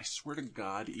around me, because I swear to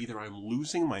God, either I'm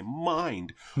losing my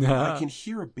mind or I can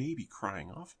hear a baby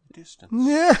crying off in the distance.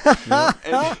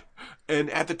 And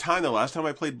at the time, the last time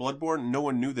I played Bloodborne, no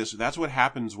one knew this. That's what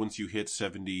happens once you hit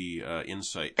 70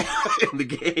 insight in the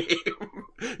game,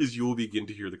 is you will begin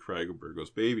to hear the crying of Burgos'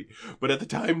 baby. But at the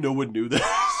time, no one knew this,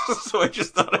 so I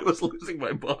just thought I was losing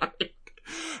my mind.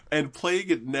 And playing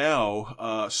it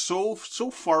now, so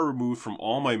far removed from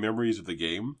all my memories of the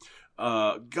game,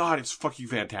 God, it's fucking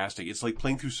fantastic. It's like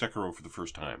playing through Sekiro for the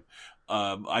first time.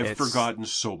 I've forgotten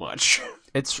so much.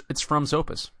 It's from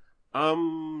Zopus.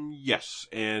 Yes.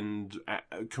 And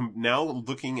now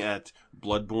looking at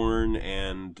Bloodborne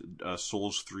and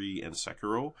Souls 3 and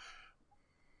Sekiro,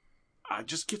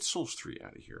 just get Souls 3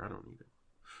 out of here. I don't need it.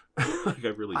 Like I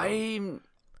really don't.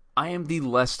 I am the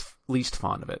least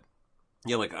fond of it.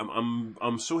 Yeah, like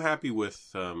I'm so happy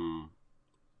with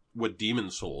what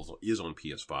Demon Souls is on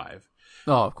PS5.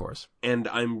 Oh, of course. And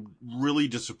I'm really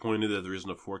disappointed that there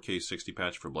isn't a 4K 60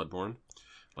 patch for Bloodborne.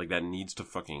 Like, that needs to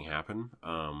fucking happen.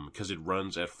 Because it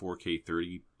runs at 4K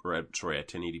 30, or at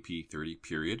 1080p 30,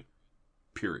 period.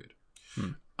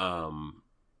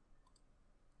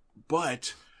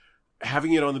 But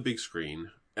having it on the big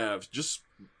screen,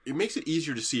 it makes it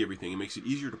easier to see everything. It makes it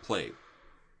easier to play.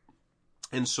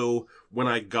 And so when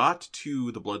I got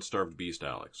to the Blood-Starved Beast,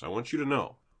 Alex, I want you to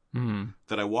know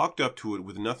that I walked up to it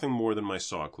with nothing more than my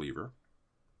saw cleaver.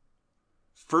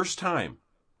 First time.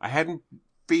 I hadn't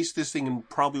faced this thing in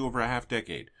probably over a half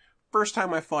decade. First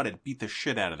time I fought it, beat the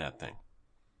shit out of that thing.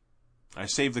 I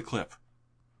saved the clip.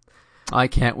 I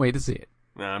can't wait to see it.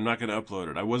 Nah, I'm not going to upload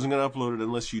it. I wasn't going to upload it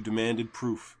unless you demanded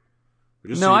proof.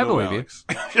 I believe Alex.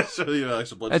 Just so you know,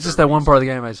 Alex, that's just that one part of the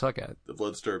game I suck at. The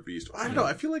Blood-Starved Beast. I don't know.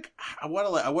 I feel like I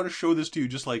want to show this to you.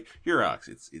 Just like here, Alex.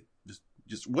 It's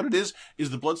just what it is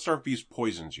the Blood-Starved Beast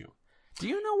poisons you. Do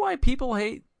you know why people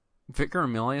hate Vicar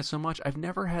Amelia so much? I've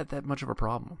never had that much of a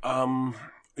problem.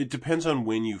 It depends on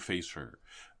when you face her.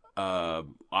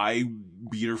 I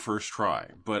beat her first try,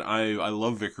 but I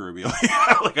love Vicar Amelia.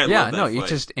 Love that fight. You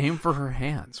just aim for her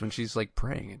hands when she's like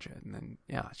praying and shit, and then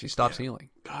she stops healing.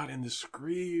 God, and the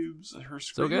screams, her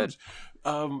screams, so good.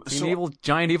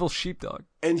 Giant evil sheepdog.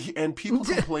 And people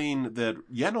complain that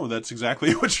that's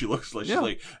exactly what she looks like.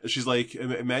 She's like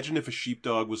imagine if a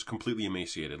sheepdog was completely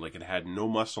emaciated, like it had no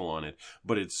muscle on it,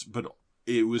 but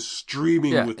it was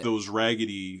streaming with those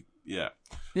raggedy.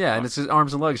 Yeah, and its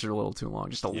arms and legs are a little too long,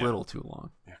 just a little too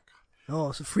long. Yeah. Oh,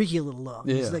 it's a freaky little dog.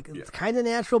 Yeah. It's kind of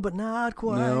natural, but not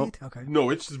quite. Nope. Okay. No,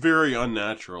 it's very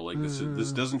unnatural. Like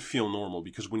this doesn't feel normal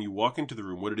because when you walk into the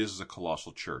room, what it is a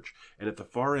colossal church, and at the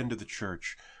far end of the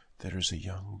church, there is a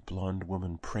young blonde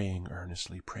woman praying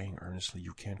earnestly.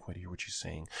 You can't quite hear what she's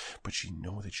saying, but you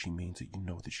know that she means it. You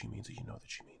know that she means it. You know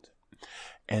that she means it.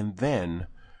 And then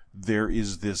there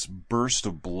is this burst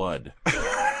of blood.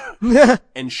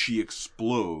 And she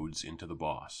explodes into the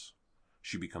boss.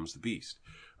 She becomes the beast.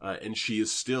 And she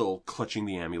is still clutching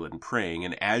the amulet and praying.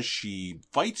 And as she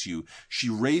fights you, she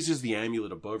raises the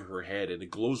amulet above her head and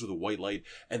it glows with a white light.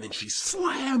 And then she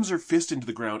slams her fist into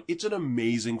the ground. It's an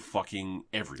amazing fucking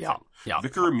everything. Yeah.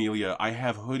 Vicar Amelia, I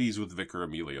have hoodies with Vicar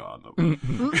Amelia on them.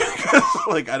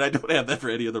 And I don't have that for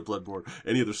any other Bloodborne,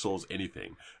 any other Souls,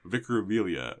 anything. Vicar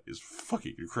Amelia is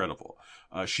fucking incredible.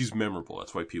 She's memorable.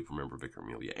 That's why people remember Vicar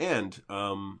Amelia.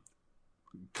 And,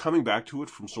 coming back to it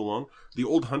from so long, the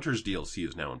Old Hunters DLC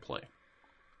is now in play.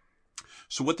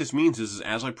 So what this means is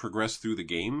as I progress through the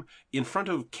game, in front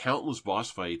of countless boss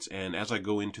fights and as I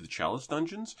go into the Chalice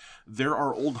dungeons, there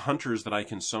are Old Hunters that I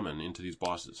can summon into these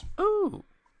bosses. Ooh.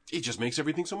 It just makes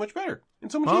everything so much better and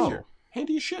so much easier.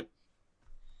 Handy as shit.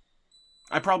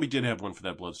 I probably did have one for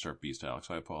that Blood-Starved Beast,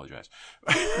 Alex. I apologize.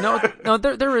 No,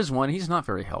 there is one. He's not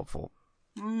very helpful.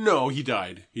 No, he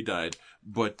died.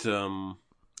 But,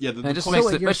 it just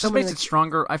makes it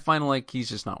stronger. I find like he's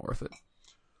just not worth it.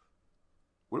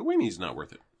 What do you mean he's not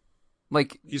worth it?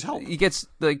 Like he's health. He gets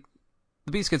the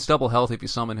beast gets double health if you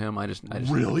summon him. I just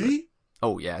really.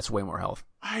 Oh yeah, it's way more health.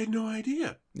 I had no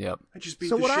idea. Yep. I just beat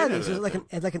so the what shit are out these? of Is it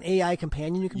that like an AI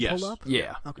companion you can pull up?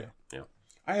 Yeah. Okay. Yeah.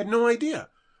 I had no idea.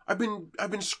 I've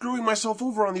been screwing myself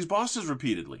over on these bosses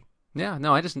repeatedly. Yeah.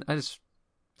 No, I just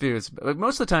figure it's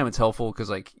most of the time it's helpful because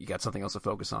like you got something else to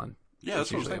focus on. Yeah,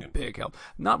 that's what I was usually thinking. A big help.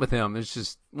 Not with him. It's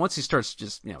just once he starts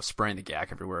just spraying the gack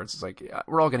everywhere, it's like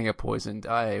we're all gonna get poisoned.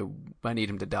 I need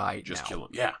him to die. Just now. kill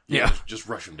him. Yeah. Just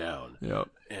rush him down. Yep.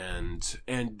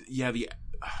 And yeah,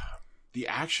 the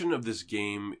action of this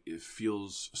game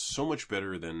feels so much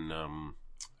better than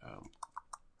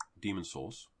Demon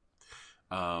Souls.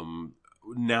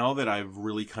 Now that I've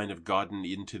really kind of gotten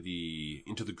into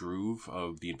the groove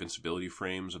of the invincibility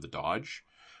frames of the dodge,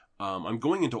 I'm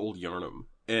going into Old Yharnam.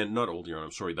 And not Old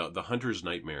Yharnam, sorry, the Hunter's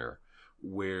Nightmare,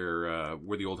 where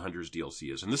the Old Hunters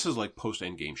DLC is, and this is like post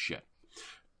endgame shit.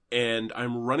 And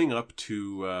I'm running up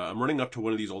to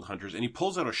one of these Old Hunters, and he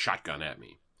pulls out a shotgun at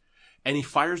me, and he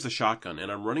fires the shotgun, and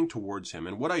I'm running towards him.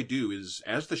 And what I do is,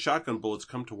 as the shotgun bullets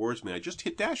come towards me, I just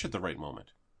hit dash at the right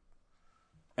moment,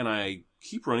 and I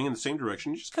keep running in the same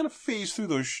direction. You just kind of phase through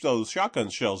those shotgun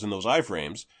shells in those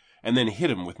iframes. And then hit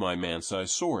him with my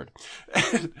man-sized sword.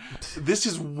 This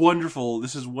is wonderful.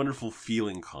 This is wonderful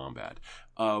feeling combat.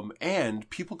 And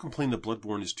people complain that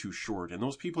Bloodborne is too short, and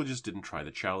those people just didn't try the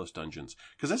Chalice dungeons.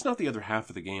 Because that's not the other half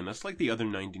of the game. That's like the other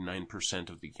 99%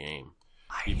 of the game.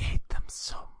 I hate them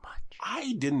so much.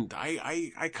 I didn't.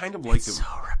 I kind of like them. It's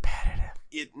so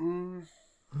repetitive.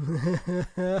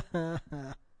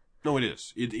 No, it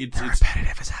is. It's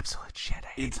repetitive as absolute shit. I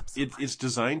hate them so much. It's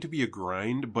designed to be a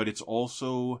grind, but it's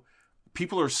also...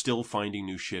 People are still finding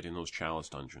new shit in those Chalice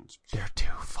dungeons. They're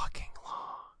too fucking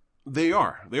long. They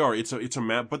are. It's a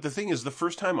map. But the thing is, the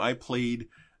first time I played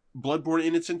Bloodborne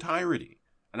in its entirety,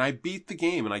 and I beat the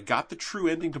game, and I got the true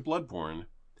ending to Bloodborne,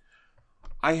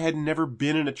 I had never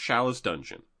been in a Chalice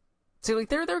dungeon. See, like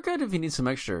they're good if you need some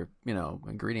extra,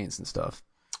 ingredients and stuff.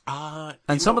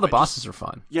 And some of the bosses are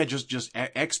fun. Yeah, just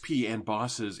XP and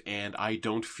bosses, and I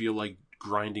don't feel like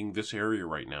grinding this area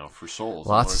right now for souls.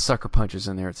 Lots of sucker punches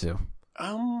in there too.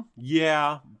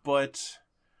 Yeah, but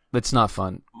it's not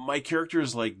fun. My character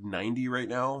is like 90 right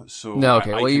now, so no.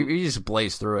 Okay, you just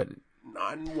blaze through it.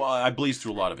 I blaze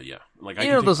through a lot of it. Yeah, like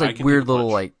those like weird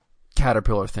little like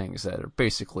caterpillar things that are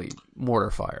basically mortar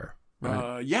fire.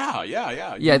 Right?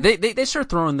 Yeah. They start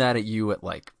throwing that at you at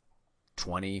like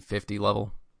 20, 50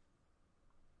 level.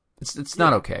 It's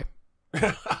not okay.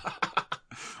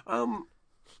 Well,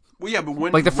 yeah, but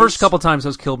when like the first couple times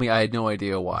those killed me, I had no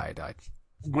idea why I died.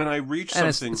 When I reach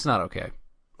something, it's not okay.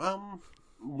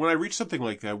 When I reach something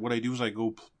like that, what I do is I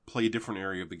go play a different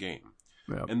area of the game,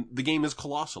 and the game is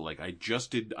colossal. Like I just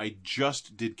did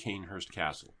Canehurst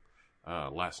Castle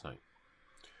last night,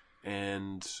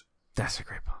 and that's a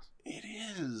great boss. It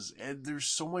is, and there's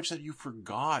so much that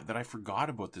I forgot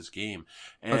about this game.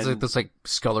 And it's like those like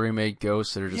scullery made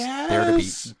ghosts that are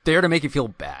just there to make you feel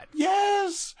bad.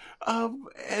 Yes,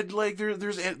 and like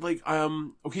there's like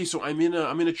okay, so I'm in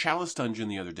a chalice dungeon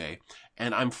the other day,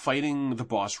 and I'm fighting the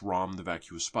boss Rom, the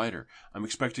vacuous spider. I'm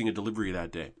expecting a delivery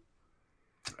that day.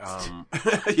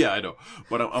 Yeah, I know,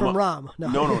 but from Rom.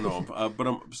 No. But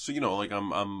I'm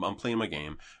playing my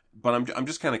game. But I'm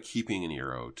just kind of keeping an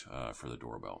ear out for the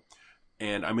doorbell.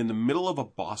 And I'm in the middle of a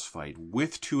boss fight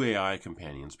with 2 AI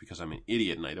companions because I'm an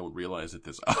idiot and I don't realize that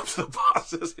this ups the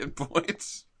boss's hit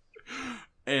points.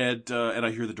 And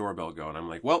I hear the doorbell go and I'm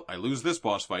like, well, I lose this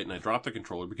boss fight and I drop the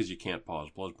controller because you can't pause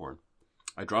Bloodborne.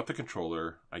 I drop the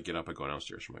controller, I get up, I go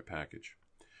downstairs for my package.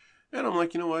 And I'm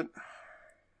like, you know what?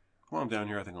 While I'm down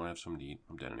here, I think I'll have something to eat.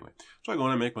 I'm dead anyway. So I go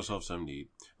and I make myself something to eat.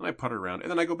 And I putter around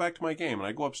and then I go back to my game and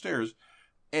I go upstairs.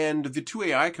 And the 2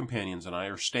 AI companions and I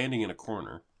are standing in a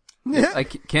corner. I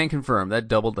can confirm that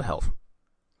doubled the health.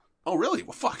 Oh, really?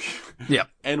 Well, fuck. Yeah.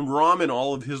 And Rom and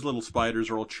all of his little spiders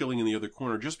are all chilling in the other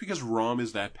corner just because Rom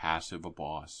is that passive a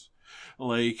boss.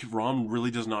 Like, Rom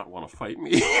really does not want to fight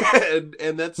me.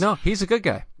 and that's... No, he's a good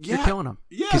guy. Yeah. You're killing him.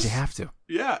 Yes. Because you have to.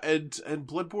 Yeah, and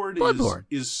Bloodborne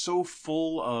is so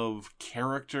full of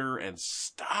character and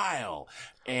style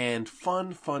and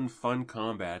fun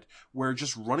combat where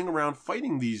just running around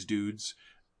fighting these dudes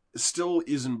still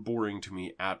isn't boring to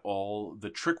me at all. The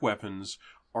trick weapons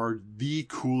are the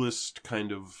coolest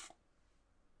kind of...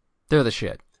 They're the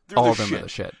shit. All of them are the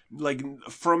shit. Like,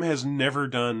 From has never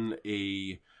done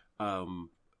a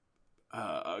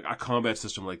combat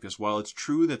system like this. While it's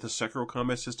true that the Sekiro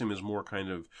combat system is more kind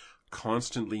of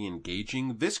constantly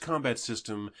engaging, this combat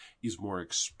system is more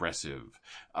expressive.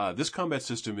 This combat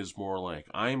system is more like,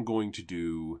 I'm going to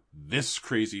do this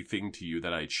crazy thing to you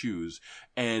that I choose,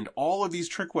 and all of these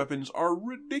trick weapons are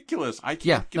ridiculous. I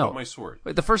can't give up my sword.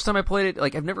 The first time I played it,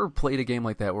 like, I've never played a game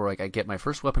like that where, like, I get my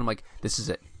first weapon, I'm like, this is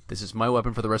it. This is my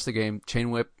weapon for the rest of the game.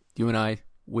 Chain whip, you and I,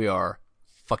 we are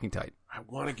fucking tight. I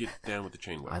want to get down with the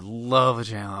chain whip. I love a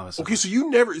chain whip. Okay, so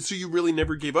you really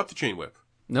never gave up the chain whip?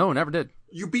 No, never did.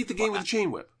 You beat the game with the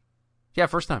chain whip? Yeah,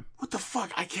 first time. What the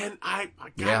fuck? I can't.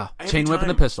 Chain whip and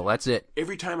the pistol. That's it.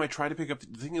 Every time I try to pick up,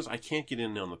 the thing is, I can't get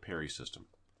in on the parry system.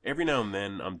 Every now and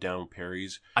then, I'm down with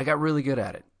parries. I got really good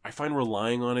at it. I find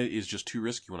relying on it is just too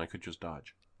risky when I could just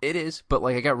dodge. It is, but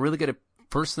like I got really good at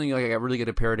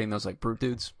parrying those like brute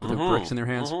dudes with their bricks in their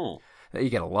hands. You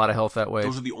get a lot of health that way.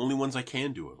 Those are the only ones I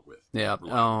can do it with. Yeah.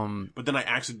 But then I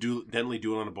accidentally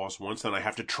do it on a boss once, then I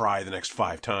have to try the next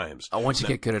 5 times. Once you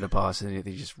get good at a boss, then you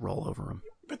just roll over them.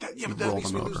 But that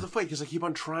makes me lose the fight because I keep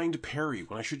on trying to parry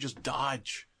when I should just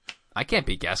dodge. I can't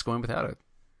beat Gascoigne without it.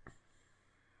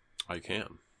 I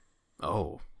can.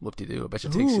 Oh, whoop-de-doo. I bet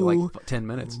it takes you like 10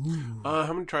 minutes.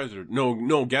 How many tries are there?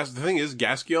 No, the thing is,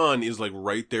 Gascoigne is like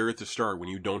right there at the start when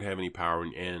you don't have any power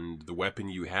and the weapon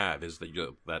you have is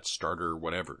that starter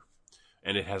whatever.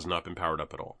 And it has not been powered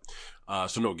up at all.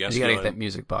 So no, Gascoigne... You gotta get that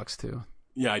music box too.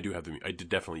 Yeah, I did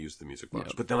definitely use the music box.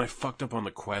 Yep. But then I fucked up on the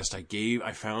quest. I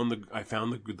found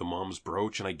the mom's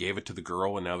brooch and I gave it to the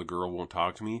girl and now the girl won't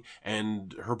talk to me.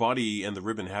 And her body and the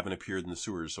ribbon haven't appeared in the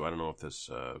sewers, so I don't know if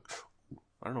this...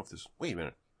 Wait a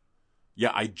minute.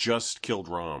 Yeah, I just killed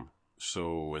Rom.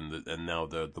 So, and now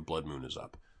the blood moon is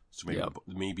up. So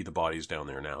maybe the body's down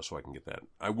there now so I can get that.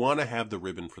 I want to have the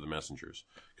ribbon for the messengers.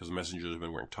 Because the messengers have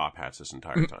been wearing top hats this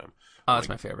entire time. Oh, that's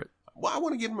my favorite. Well, I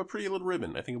want to give them a pretty little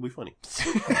ribbon. I think it'll be funny.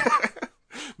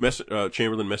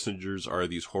 Chamberlain messengers are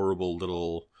these horrible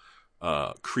little...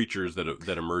 creatures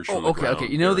that emerge from the ground. Okay.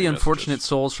 You know the unfortunate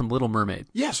souls from Little Mermaid?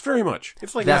 Yes, very much.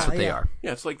 It's like that's what they are.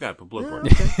 Yeah, it's like that, but Bloodborne.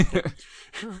 Okay.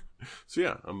 So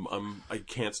yeah, I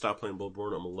can't stop playing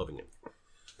Bloodborne. I'm loving it.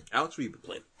 Alex, what have you been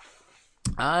playing?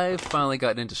 I've finally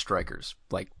gotten into Strikers,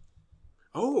 like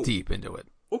deep into it.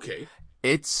 Okay.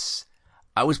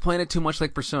 I was playing it too much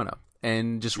like Persona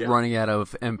and just running out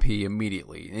of MP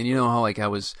immediately. And you know how like I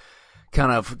was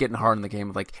kind of getting hard in the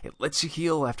game, like it lets you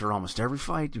heal after almost every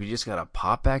fight. You just gotta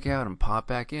pop back out and pop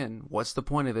back in. What's the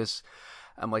point of this?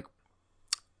 I'm like,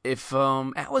 if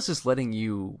Atlas is letting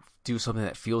you do something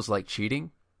that feels like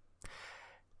cheating,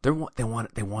 they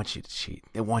want you to cheat.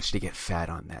 They want you to get fat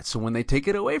on that. So when they take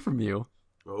it away from you,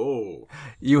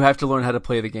 you have to learn how to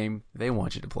play the game they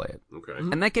want you to play it. Okay.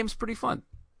 And that game's pretty fun.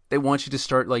 They want you to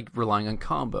start like relying on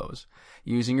combos,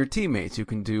 using your teammates who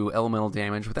can do elemental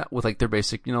damage with like their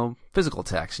basic, physical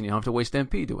attacks, and you don't have to waste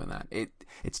MP doing that.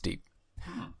 It's deep.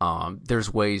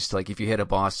 There's ways to, like, if you hit a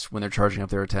boss when they're charging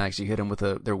up their attacks, you hit them with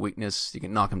their weakness, you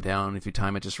can knock them down if you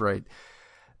time it just right.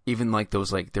 Even like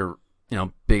those, like, they're,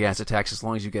 big ass attacks, as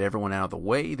long as you get everyone out of the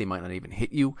way, they might not even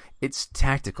hit you. It's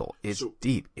tactical. It's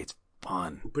deep. It's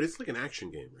fun. But it's like an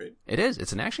action game, right? It is.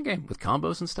 It's an action game with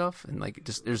combos and stuff, and like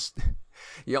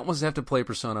you almost have to play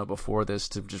Persona before this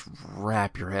to just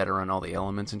wrap your head around all the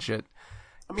elements and shit.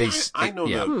 I mean, I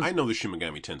know the Shin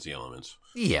Megami Tensei elements.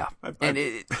 Yeah,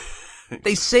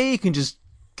 they say you can just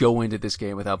go into this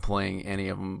game without playing any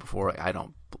of them before. I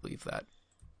don't believe that.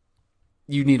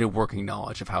 You need a working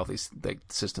knowledge of how these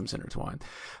systems intertwine.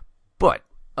 But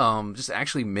just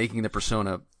actually making the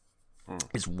Persona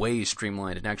is way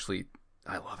streamlined, and actually,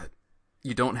 I love it.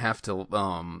 You don't have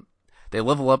to. They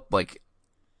level up like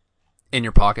in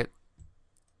your pocket,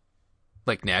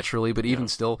 like naturally. But even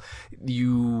still,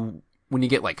 when you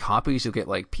get like copies, you'll get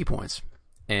like P points,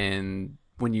 and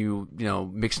when you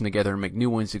mix them together and make new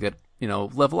ones, you get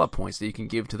level up points that you can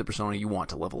give to the persona you want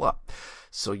to level up.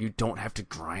 So you don't have to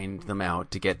grind them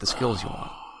out to get the skills you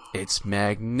want. It's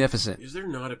magnificent. Is there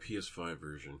not a PS5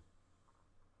 version?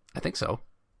 I think so.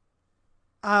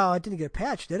 Oh, it didn't get a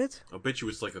patch, did it? I'll bet you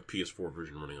it's like a PS4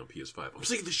 version running on PS5. I'm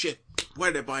sick of this shit. Why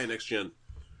did I buy a next gen?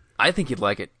 I think you'd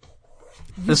like it.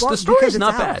 The story's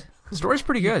not bad. The story's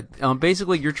pretty good.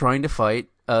 Basically, you're trying to fight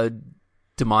a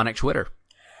demonic Twitter.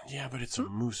 Yeah, but it's a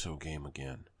Musou game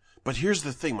again. But here's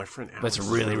the thing, my friend Alex. That's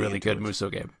a really, really good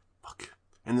Musou game. Fuck.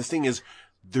 And the thing is,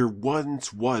 there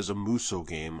once was a Musou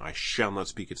game, I shall not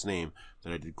speak its name,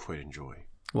 that I did quite enjoy.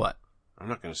 What? I'm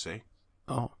not going to say.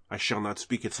 Oh. I shall not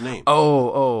speak its name.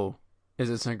 Oh. Is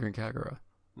it Senran Kagura?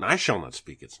 No, I shall not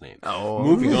speak its name. Oh.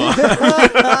 Moving on.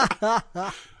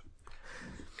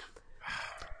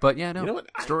 But yeah, no.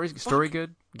 Story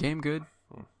good. Game good.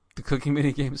 The cooking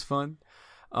mini game's fun.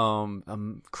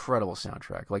 Incredible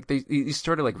soundtrack. Like he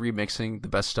started like remixing the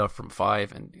best stuff from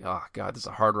 5, and oh god, there's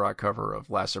a hard rock cover of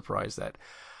Last Surprise that.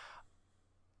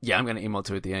 Yeah, I'm gonna email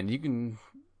to at the end. You can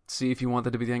see if you want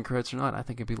that to be the end credits or not. I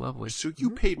think it'd be lovely. So you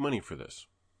paid money for this?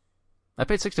 I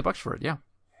paid $60 for it. Yeah.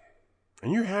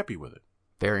 And you're happy with it?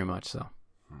 Very much so.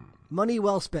 Money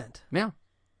well spent. Yeah.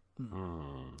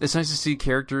 It's nice to see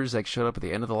characters that showed up at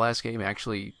the end of the last game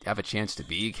actually have a chance to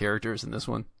be characters in this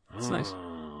one. It's nice.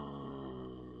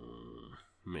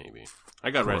 Maybe.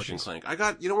 I got Ratchet & Clank. I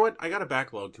got a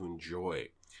backlog to enjoy.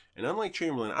 And unlike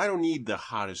Chamberlain, I don't need the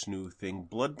hottest new thing.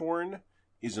 Bloodborne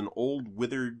is an old,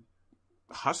 withered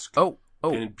husk. Oh.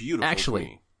 And beautiful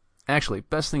Actually,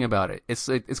 best thing about it, it's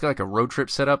got like a road trip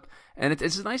set up, and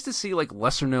it's nice to see like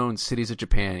lesser known cities of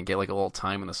Japan and get like a little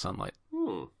time in the sunlight.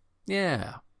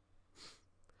 Yeah.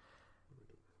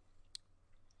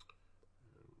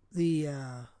 The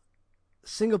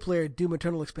single player Doom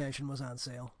Eternal expansion was on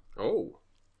sale. Oh.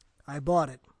 I bought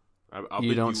it.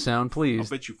 You don't sound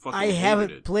pleased. I'll bet you fucking I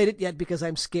haven't played it yet because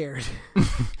I'm scared.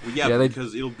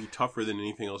 Because it'll be tougher than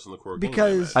anything else in the core game.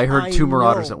 Because I heard 2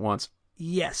 Marauders at once.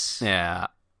 Yes. Yeah.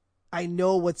 I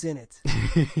know what's in it.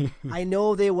 I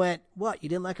know they went, what, you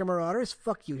didn't like our Marauders?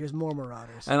 Fuck you, here's more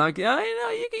Marauders. And like, yeah,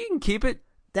 you can keep it.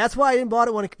 That's why I didn't buy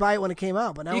it when it came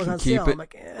out, but now it's on sale. I'm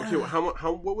like, Okay,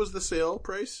 what was the sale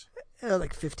price?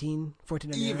 Like $15,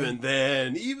 $14. Even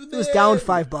then. It was down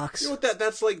 $5. You know what?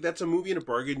 That's a movie in a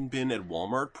bargain bin at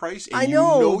Walmart price, and I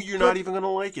know, you're not even going to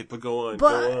like it. But go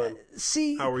on.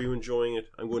 See, how are you enjoying it?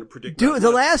 I'm going to predict.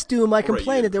 The last Doom, I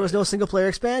complained that there was no single player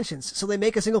expansions, so they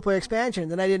make a single player expansion.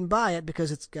 Then I didn't buy it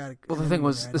because it's got. Well, the thing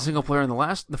was, the single player in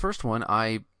the first one,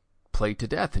 I played to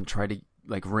death and tried to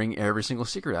like wring every single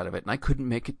secret out of it, and I couldn't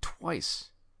make it twice.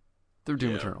 Through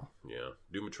Doom Eternal. Yeah,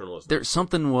 Doom Eternal is...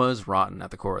 Something was rotten at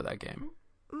the core of that game.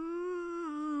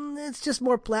 it's just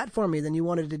more platformy than you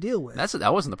wanted to deal with.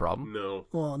 That wasn't the problem. No.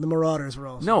 Well, the Marauders were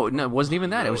also. No, it wasn't even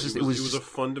that. No, it was a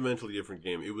fundamentally different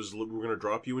game. It was, we're going to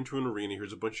drop you into an arena.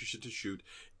 Here's a bunch of shit to shoot.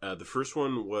 The first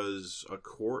one was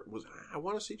I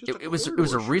want to say just it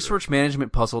was a resource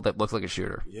management puzzle that looked like a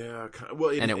shooter. Yeah.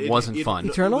 Well, it wasn't fun.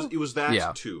 Eternal? It was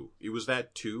that too. It was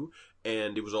that too.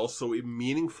 And it was also a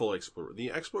meaningful exploration.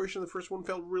 The exploration of the first one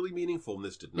felt really meaningful, and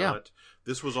this did not. Yeah.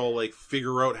 This was all like,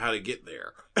 figure out how to get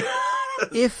there.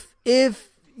 If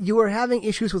you are having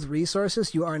issues with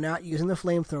resources, you are not using the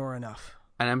flamethrower enough.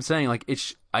 And I'm saying, like,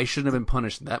 I shouldn't have been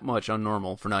punished that much on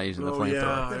normal for not using the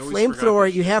flamethrower. The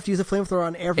flamethrower, you have to use the flamethrower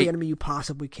on every enemy you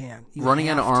possibly can. Running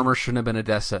out of armor shouldn't have been a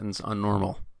death sentence on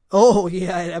normal. Oh,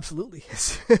 yeah, it absolutely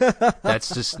is.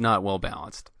 That's just not well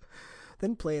balanced.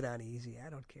 Then play it on easy.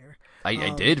 I don't care. I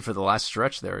did for the last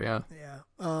stretch there, yeah. Yeah.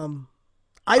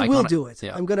 I will do it.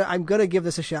 Yeah. I'm gonna give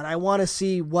this a shot. I want to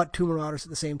see what Two Marauders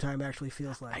at the same time actually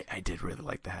feels like. I did really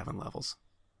like the Heaven levels.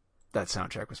 That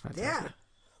soundtrack was fantastic. Yeah.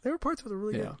 There were parts that were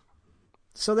really good.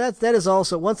 So that is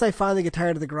also, once I finally get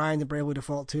tired of the grind in Bravely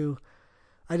Default 2,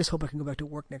 I just hope I can go back to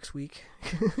work next week.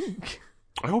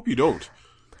 I hope you don't.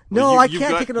 No, I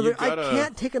can't take another. I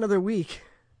can't take another week.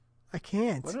 I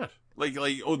can't. Why not? Like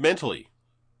mentally.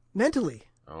 Mentally.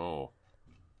 Oh.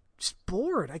 Just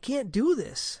bored. I can't do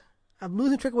this. I'm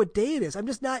losing track of what day it is. I'm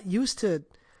just not used to.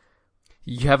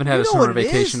 You haven't had a summer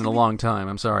vacation in a long time.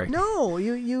 I'm sorry. No,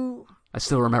 you. I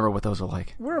still remember what those are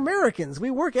like. We're Americans.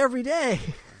 We work every day.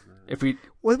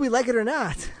 Whether we like it or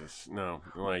not. No.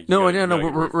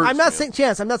 I'm not saying,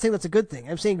 Chance, I'm not saying that's a good thing.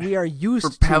 I'm saying we are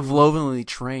used to. We're Pavlovianly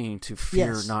trained to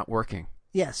fear not working.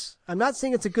 Yes. I'm not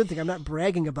saying it's a good thing. I'm not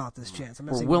bragging about this, Chance. I'm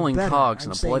not saying willing we're cogs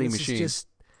in a bloody machine.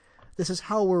 This is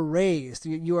how we're raised.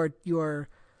 You are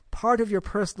part of your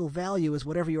personal value is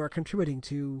whatever you are contributing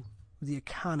to the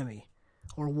economy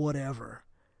or whatever.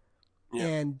 Yeah.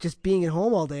 And just being at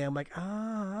home all day, I'm like,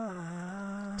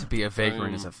 To be a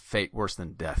vagrant is a fate worse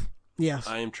than death. Yes.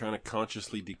 I am trying to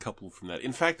consciously decouple from that.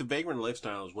 In fact, the vagrant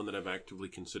lifestyle is one that I've actively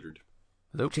considered.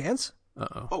 Hello? Chance?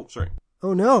 Uh-oh. Oh, sorry.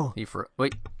 Oh, no.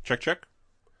 Wait. Check.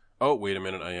 Oh, wait a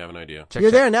minute. I have an idea.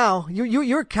 You're there now.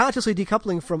 You're consciously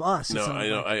decoupling from us. No, I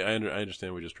know. I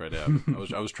understand what we just tried to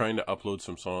have. I was trying to upload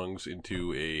some songs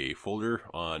into a folder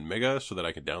on Mega so that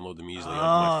I could download them easily onto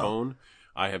my phone.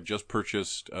 I have just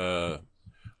purchased up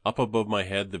above my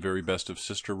head the very best of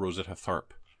Sister Rosetta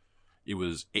Tharpe. It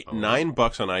was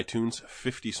 $9 on iTunes,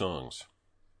 50 songs.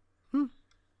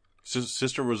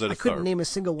 Sister Rosetta Tharpe. I couldn't name a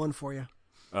single one for you.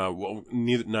 Well,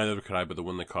 neither could I, but the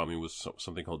one that caught me was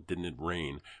something called Didn't It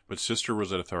Rain? But Sister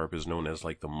Rosetta Tharpe is known as,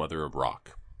 like, the mother of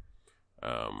rock.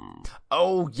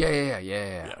 Yeah.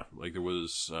 Yeah, like there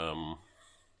was,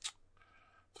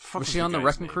 was she on the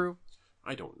Wrecking Crew?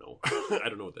 I don't know. I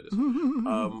don't know what that is.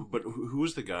 But who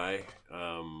was the guy?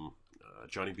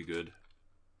 Johnny B. Good.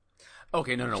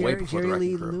 Okay, no, way before the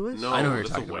Wrecking Crew. Lewis? No, I know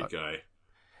that's a white guy.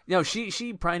 No,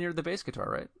 she pioneered the bass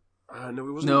guitar, right? No,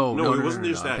 it wasn't. No, it wasn't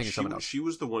just I that. think She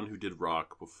was the one who did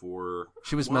rock before.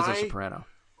 She was mezzo-soprano.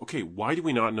 Okay, why do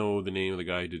we not know the name of the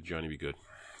guy who did Johnny B. Good?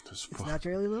 It's not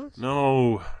Jerry Lee Lewis?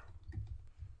 No.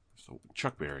 So,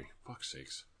 Chuck Berry. Fuck's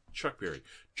sakes. Chuck Berry.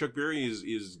 Chuck Berry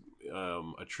is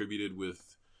attributed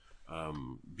with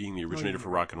being the originator for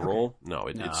rock and roll. No,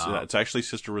 it's actually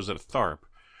Sister Rosetta Tharpe,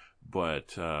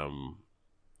 but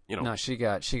No, she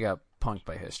got punked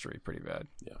by history pretty bad.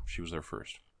 Yeah, she was there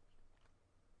first.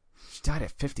 She died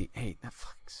at 58. That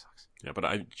fucking sucks. Yeah, but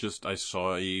I just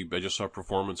saw a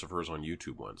performance of hers on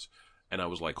YouTube once, and I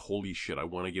was like, holy shit, I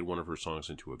want to get one of her songs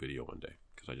into a video one day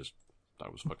because I just thought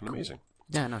it was fucking amazing.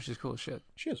 Yeah, no, she's cool as shit.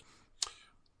 She is.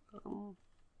 God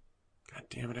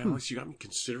damn it, Alex, you got me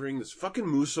considering this fucking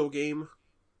Muso game.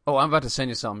 Oh, I'm about to send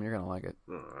you something. You're gonna like it.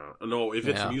 No, if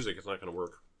it's music, it's not gonna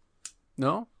work.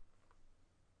 No?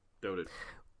 Doubt it.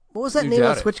 What was that name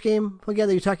of the Switch game again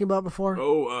that you were talking about before?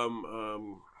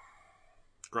 Oh,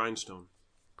 Grindstone.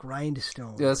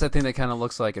 Grindstone. Yeah, that's that thing that kind of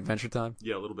looks like Adventure Time.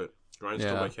 Yeah, a little bit.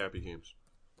 Grindstone by Cappy Games.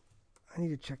 I need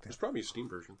to check that. There's probably a Steam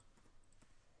version.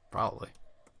 Probably.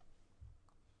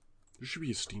 There should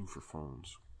be a Steam for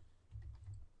phones.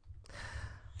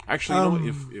 Actually, you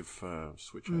know what? If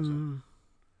Switch has it.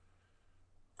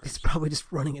 It's probably just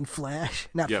running in Flash.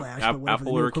 Not Flash, but whatever Apple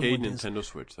the new Arcade, equivalent is. Nintendo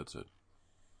Switch, that's it.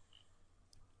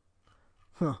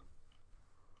 Huh.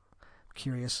 I'm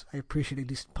curious. I appreciate a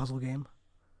decent puzzle game.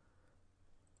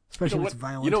 Especially when it's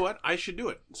violent. You know what? I should do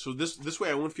it. So this way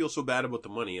I won't feel so bad about the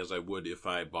money as I would if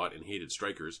I bought and hated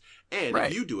Strikers. And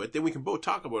if you do it, then we can both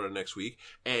talk about it next week.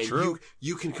 And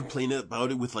you can complain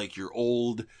about it with like your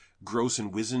old gross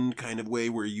and wizened kind of way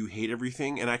where you hate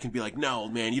everything. And I can be like, no,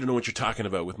 man, you don't know what you're talking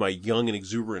about with my young and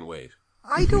exuberant way.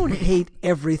 I don't hate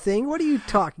everything. What are you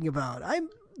talking about? I'm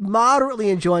moderately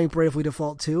enjoying Bravely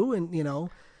Default 2, and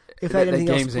if I had anything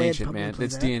that else game's planned, ancient, man.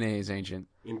 Its DNA is ancient.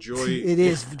 Enjoy. It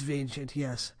is ancient,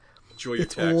 yes. Enjoy your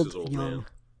It's taxes, old young. man.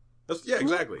 Yeah,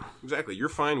 exactly. You're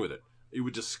fine with it. It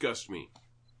would disgust me.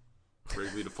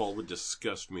 Bravely Default would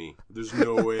disgust me. There's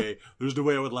no way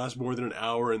I would last more than an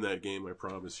hour in that game, I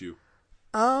promise you.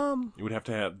 It would have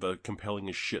to have the compelling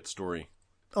as shit story.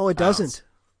 Oh, it doesn't.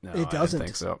 No, It doesn't. I don't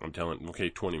think so. I'm telling. Okay,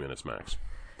 20 minutes max.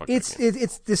 Fuck It's that game.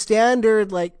 it's the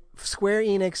standard, like, Square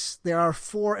Enix. There are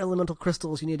 4 elemental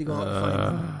crystals. You need to go out and find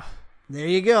them. There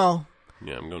you go.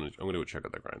 Yeah, I'm gonna go check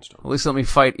out that Grindstone. At least let me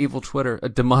fight evil Twitter, a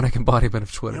demonic embodiment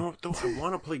of Twitter. You know what, though? I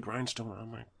want to play Grindstone on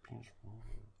my PS4.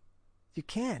 You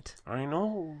can't. I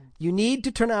know. You need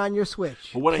to turn on your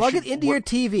Switch. But what Plug it into your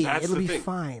TV. That's It'll the be thing.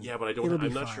 fine. Yeah, but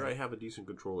I'm not sure I have a decent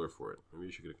controller for it. Maybe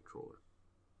you should get a controller.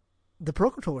 The Pro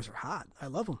controllers are hot. I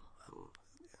love them.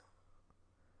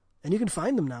 And you can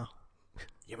find them now.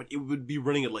 Yeah, but it would be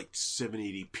running at like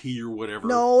 780p or whatever.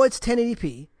 No, it's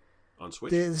 1080p. On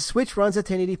Switch? The Switch runs at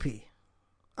 1080p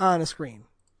on a screen,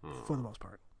 for the most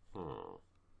part.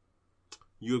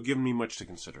 You have given me much to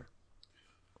consider.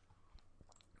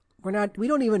 We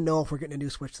don't even know if we're getting a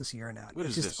new Switch this year or not. What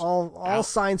It's is just this? all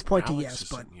signs point to Alex yes, has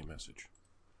but sent me a message.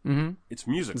 Mm-hmm. It's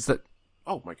music. It's that.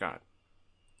 Oh my god.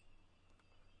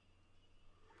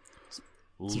 Some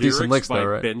Lyrics decent licks, by though,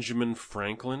 right? Benjamin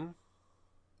Franklin,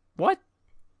 What?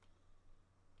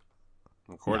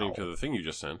 according to the thing you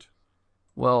just sent.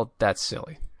 Well, that's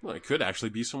silly. Well, it could actually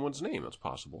be someone's name. That's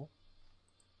possible.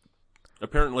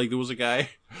 Apparently, there was a guy.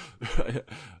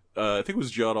 I think it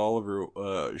was John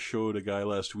Oliver showed a guy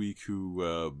last week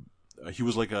who he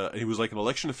was like an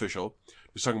election official. He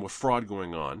was talking about fraud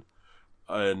going on,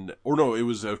 it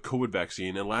was a COVID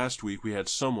vaccine. And last week we had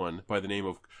someone by the name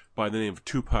of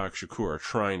Tupac Shakur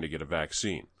trying to get a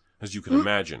vaccine. As you can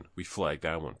imagine, we flagged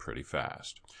that one pretty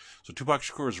fast. So Tupac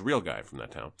Shakur is a real guy from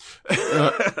that town.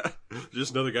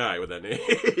 Just another guy with that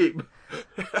name.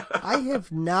 I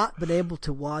have not been able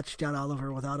to watch John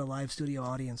Oliver without a live studio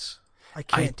audience. I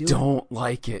can't do it. I don't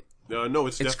like it. No,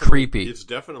 it's definitely creepy. It's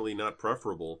definitely not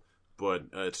preferable, but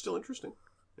it's still interesting.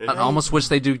 And I almost wish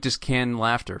they do just canned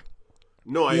laughter.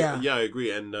 No, I Yeah.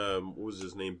 agree. And what was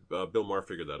his name? Bill Maher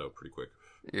figured that out pretty quick.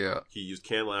 Yeah. He used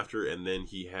canned laughter, and then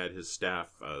he had his staff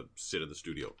sit in the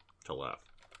studio to laugh.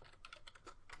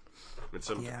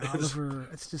 Oliver,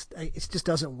 it just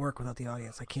doesn't work without the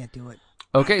audience. I can't do it.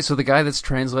 Okay, so the guy that's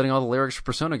translating all the lyrics for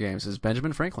Persona games is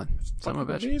Benjamin Franklin. Son of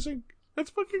a bitch. Amazing. That's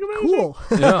fucking amazing. Cool.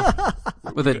 Yeah.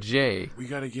 With a J. We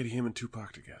got to get him and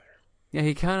Tupac together. Yeah,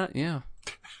 he kind of, yeah.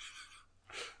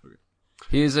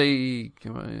 He is a...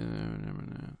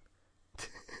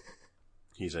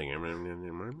 He's saying...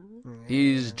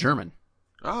 He's German.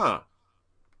 Ah.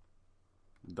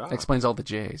 Explains all the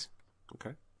J's.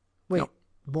 Okay. Wait, Nope.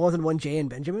 more than one J in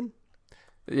Benjamin?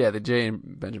 Yeah, the J in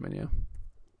Benjamin, yeah.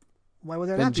 Why would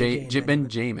there not be a J in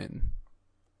Benjamin?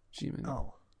 Benjamin.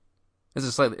 Oh. It's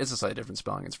a slightly different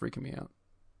spelling. It's freaking me out.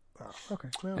 Oh, okay.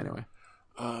 Well, Anyway,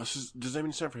 does that mean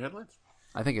it's time for headlines?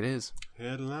 I think it is.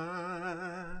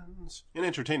 Headlines. In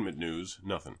entertainment news,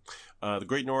 nothing. The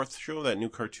Great North Show, that new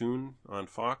cartoon on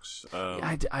Fox.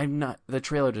 I'm not. The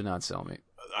trailer did not sell me.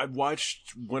 I've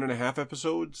watched 1.5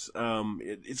 episodes.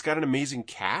 It's got an amazing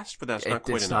cast, but that's not quite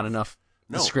enough. It's not enough.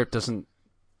 No. The script doesn't.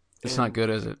 It's not good,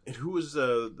 is it? And who was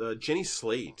Jenny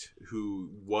Slate, who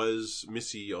was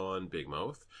Missy on Big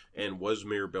Mouth and was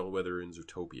Mayor Bellwether in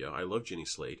Zootopia. I love Jenny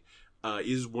Slate.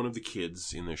 Is one of the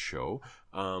kids in this show.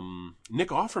 Nick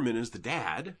Offerman is the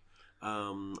dad.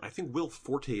 I think Will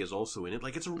Forte is also in it.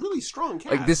 Like, it's a really strong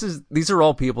cast. Like these are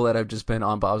all people that have just been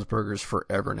on Bob's Burgers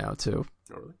forever now too.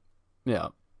 Oh, really? Yeah.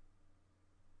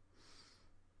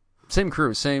 Same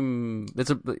crew, same.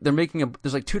 They're making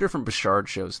there's like 2 different Bouchard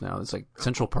shows now. It's like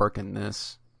Central Park and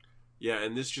this. Yeah,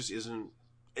 and this just isn't.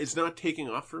 It's not taking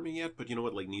off for me yet, but you know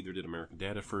what? Like, neither did American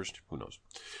Dad at first. Who knows?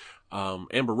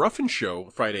 Amber Ruffin show,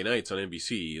 Friday nights on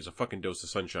NBC, is a fucking dose of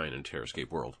sunshine in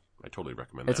Terrascape World. I totally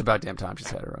recommend that. It's about damn time she's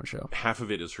had her own show. Half of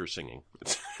it is her singing.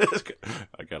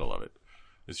 I gotta love it.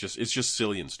 It's just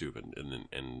silly and stupid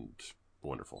and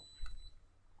wonderful.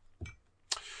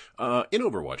 In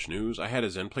Overwatch news, I had a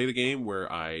Zen play the game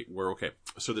okay.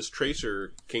 So this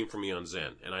tracer came from me on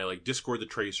Zen, and I like Discord the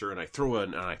tracer, and I throw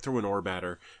an orb at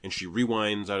her, and she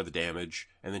rewinds out of the damage,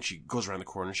 and then she goes around the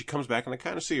corner, and she comes back, and I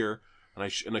kind of see her, and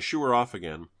I shoo her off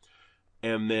again,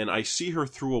 and then I see her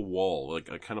through a wall, like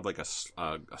a kind of like a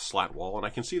slat wall, and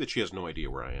I can see that she has no idea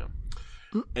where I am.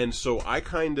 And so I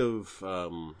kind of,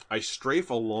 I strafe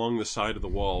along the side of the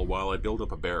wall while I build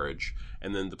up a barrage,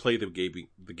 and then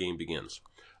the game begins.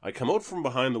 I come out from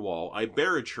behind the wall. I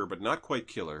barrage her, but not quite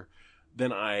kill her.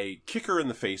 Then I kick her in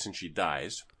the face and she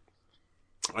dies.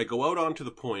 I go out onto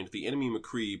the point. The enemy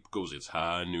McCree goes, it's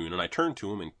high noon. And I turn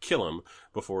to him and kill him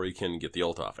before he can get the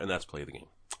ult off. And that's play of the game.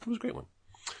 It was a great one.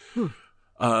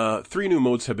 3 new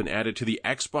modes have been added to the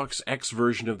Xbox X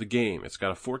version of the game. It's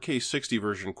got a 4K 60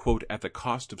 version, quote, at the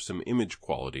cost of some image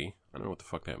quality. I don't know what the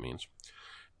fuck that means.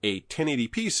 A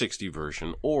 1080p 60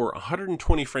 version, or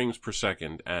 120 frames per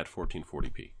second at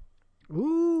 1440p.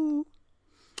 Ooh.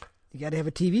 You got to have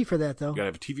a TV for that, though. You got to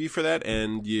have a TV for that,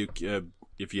 and you,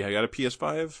 if you got a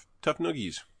PS5, tough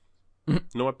noogies.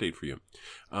 No update for you.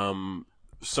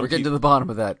 We're getting to the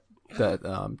bottom of that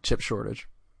chip shortage.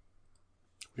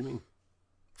 What do you mean?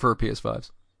 For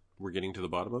PS5s. We're getting to the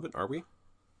bottom of it, are we?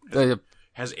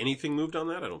 Has anything moved on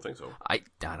that? I don't think so. I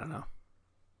don't know.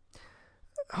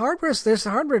 There's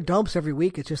hardware dumps every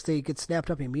week. It's just they get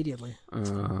snapped up immediately.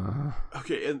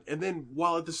 Okay, and then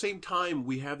while at the same time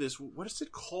we have this, what is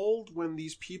it called when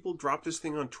these people drop this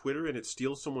thing on Twitter and it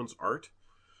steals someone's art?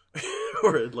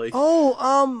 Or like,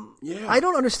 yeah. I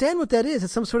don't understand what that is.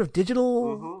 It's some sort of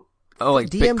digital. Oh, like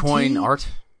DMT? Bitcoin art.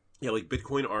 Yeah, like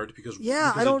Bitcoin art because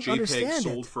I don't a JPEG understand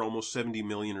sold it. for almost 70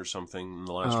 million or something in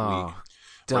the last week.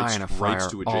 Die in a fire. Rights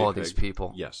to a All JPEG. of these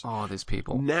people. Yes. All of these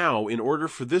people. Now, in order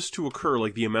for this to occur,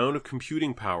 like the amount of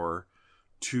computing power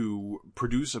to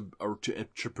produce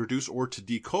to produce or to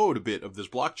decode a bit of this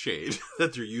blockchain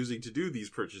that they're using to do these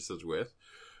purchases with,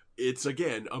 it's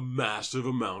again a massive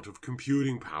amount of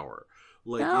computing power.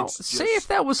 Like, now, say if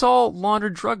that was all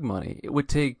laundered drug money, it would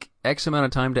take X amount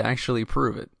of time to actually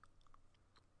prove it.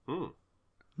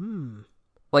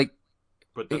 Like,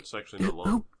 but that's actually not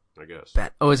long, I guess.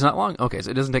 It's not long? Okay,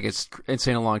 so it doesn't take an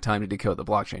insane long time to decode the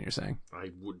blockchain, you're saying?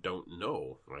 I don't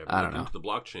know. I don't know. Into the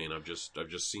blockchain. I've just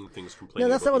seen things complaining.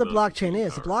 No, that's not about what the blockchain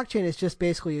is. power. The blockchain is just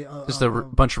basically just a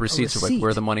bunch of receipts of like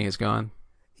where the money has gone.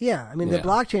 Yeah, I mean the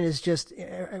blockchain is just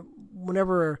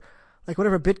whenever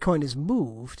Bitcoin is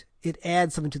moved, it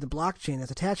adds something to the blockchain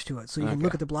that's attached to it, so you can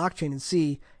look at the blockchain and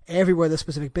see everywhere the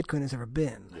specific Bitcoin has ever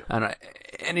been. Yeah. And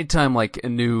anytime like a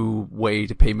new way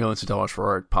to pay millions of dollars for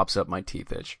art pops up, my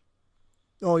teeth itch.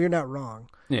 Oh, you're not wrong.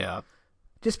 Yeah.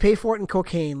 Just pay for it in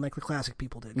cocaine like the classic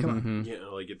people did. Come on. Yeah,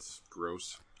 like it's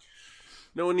gross.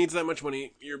 No one needs that much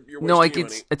money. You're wasting your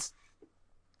money. It's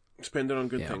spend it on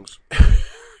good things.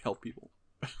 Help people.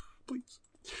 Please.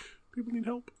 People need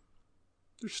help.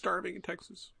 They're starving in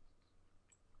Texas.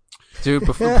 Dude,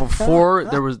 before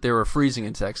they were freezing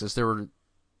in Texas, there were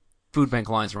food bank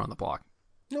lines around the block.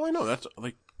 No, I know. That's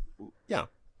like, yeah.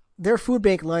 There are food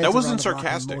bank lines that wasn't around the block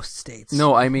sarcastic. in most states.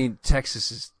 No, I mean,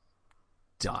 Texas is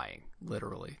dying,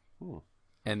 literally.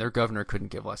 And their governor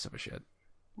couldn't give less of a shit.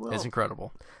 Well, it's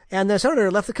incredible. And their senator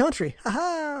left the country.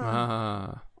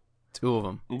 Ha-ha. 2 of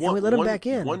them. And we let them back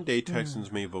in. One day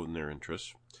Texans may vote in their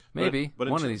interests. Maybe. But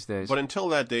one of these days. But until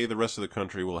that day, the rest of the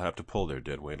country will have to pull their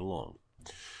dead weight along.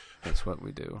 That's what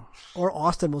we do. Or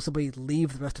Austin will simply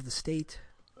leave the rest of the state.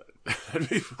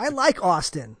 I like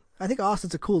Austin. I think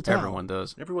Austin's a cool town. Everyone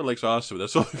does. Everyone likes Austin, but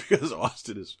that's only because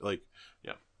Austin is like,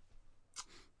 yeah.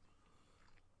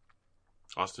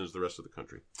 Austin is the rest of the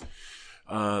country.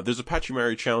 There's a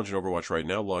Pachymari challenge in Overwatch right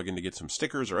now. Log in to get some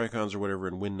stickers or icons or whatever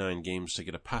and win 9 games to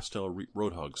get a pastel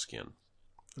Roadhog skin.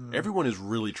 Everyone is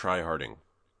really try-harding.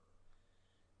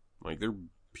 Like,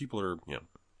 people are,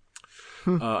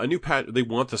 a new they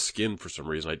want the skin for some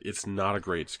reason. It's not a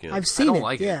great skin. I've seen it.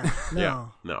 Like yeah. it.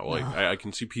 No. No, like, I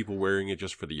can see people wearing it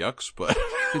just for the yucks, but...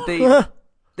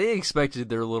 They expected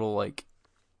their little, like,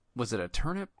 was it a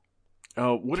turnip?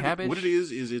 Cabbage? What it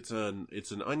is it's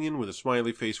an onion with a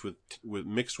smiley face with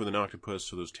mixed with an octopus,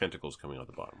 so there's tentacles coming out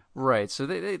the bottom. Right, so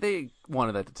they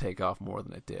wanted that to take off more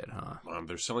than it did, huh?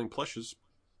 They're selling plushes.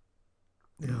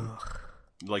 Ugh.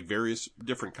 Like various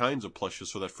different kinds of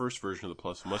plushes, so that first version of the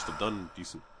plus must have done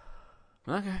decent.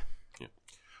 Okay. Yeah.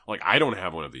 Like, I don't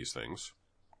have one of these things.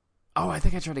 Oh, I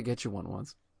think I tried to get you one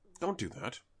once. Don't do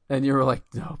that. And you were like,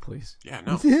 no, please. Yeah,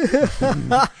 no.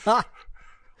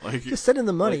 Like, just send in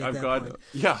the money. Like, at that point.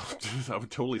 Yeah, I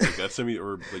would totally take that. Send me,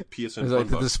 or like PSN. Like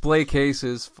the display case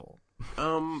is full.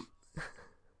 No,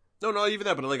 not even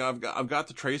that. But like, I've got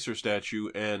the Tracer statue,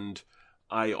 and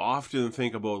I often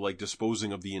think about like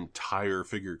disposing of the entire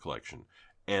figure collection,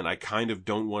 and I kind of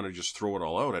don't want to just throw it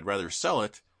all out. I'd rather sell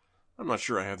it. I'm not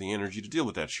sure I have the energy to deal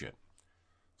with that shit,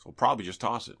 so I'll probably just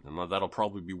toss it, and that'll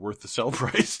probably be worth the sell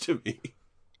price to me.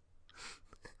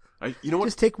 You know what?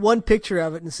 Just take one picture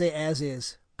of it and say as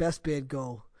is. Best bid,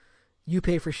 go. You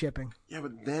pay for shipping. Yeah,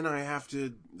 but then I have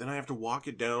to walk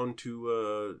it down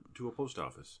to a post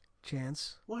office.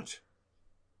 Chance. What?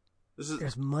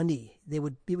 There's money. It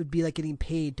would be like getting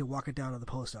paid to walk it down to the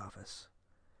post office.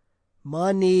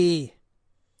 Money.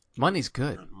 Money's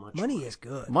good. Not much Money is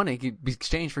good. Money can be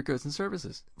exchanged for goods and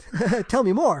services. Tell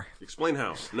me more. Explain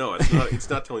how. No, it's not. It's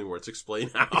not telling me more. It's explain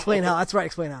how. Explain how. That's right.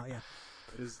 Explain how. Yeah.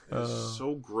 That is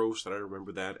so gross that I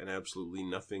remember that, and absolutely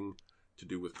nothing to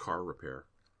do with car repair.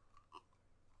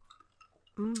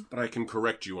 But I can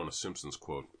correct you on a Simpsons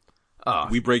quote.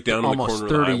 We break down in the corner almost of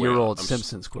the highway. 30-year-old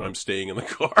Simpsons quote. I'm staying in the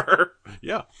car.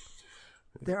 Yeah.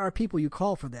 There are people you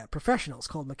call for that. Professionals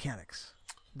called mechanics.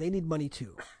 They need money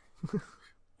too.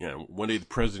 Yeah. One day the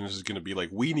president is going to be like,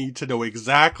 we need to know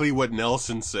exactly what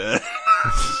Nelson said.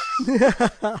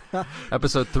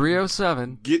 Episode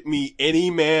 307. Get me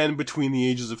any man between the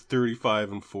ages of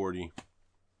 35 and 40.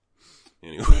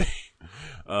 Anyway.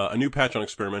 A new patch on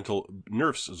experimental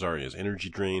nerfs Zarya's energy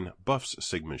drain, buffs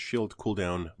Sigma's shield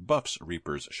cooldown, buffs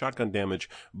Reaper's shotgun damage,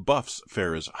 buffs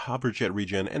Pharah's hoverjet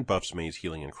regen, and buffs Mei's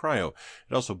healing and cryo.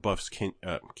 It also buffs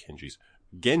Genji's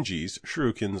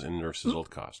shurikens, and nerfs his ult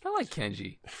cost. I like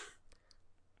Kenji.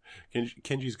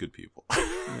 Kenji's good people.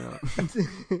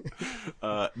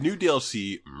 New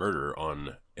DLC, Murder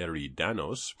on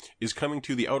Eridanos, is coming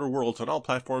to the Outer Worlds on all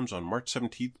platforms on March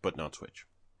 17th, but not Switch.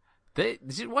 Did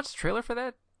you watch the trailer for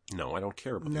that? No, I don't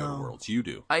care about the Outer Worlds. You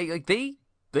do.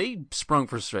 They sprung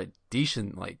for a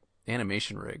decent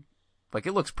animation rig.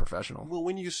 It looks professional. Well,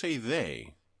 when you say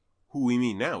they, who we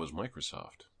mean now is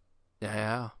Microsoft.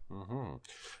 Yeah. Mm-hmm.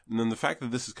 And then the fact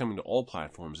that this is coming to all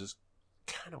platforms is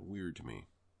kind of weird to me,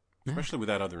 especially with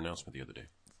that other announcement the other day.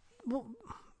 Well,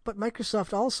 but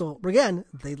Microsoft also, again,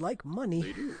 they like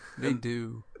money. They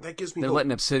do. That gives me They're hope.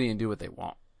 letting Obsidian do what they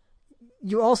want.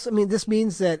 You also, this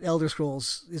means that Elder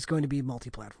Scrolls is going to be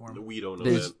multi-platform. We don't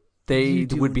know that. They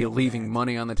do would be know leaving that.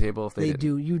 money on the table if they didn't.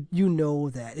 do. You know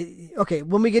that. Okay,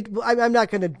 when we get, I'm not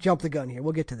going to jump the gun here.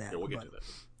 We'll get to that. Yeah, we'll get to that.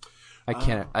 I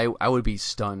can't. I would be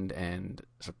stunned, and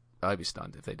I'd be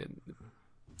stunned if they didn't.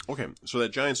 Okay, so that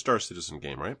giant Star Citizen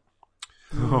game, right?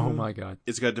 Oh my god!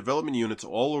 It's got development units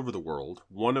all over the world.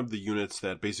 One of the units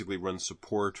that basically runs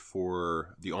support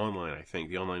for the online, I think,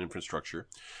 the online infrastructure,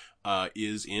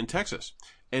 is in Texas.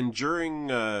 And during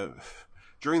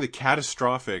the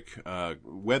catastrophic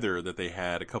weather that they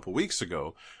had a couple weeks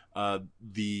ago,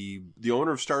 the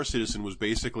owner of Star Citizen was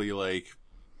basically like,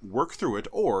 work through it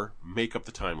or make up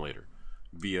the time later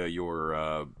via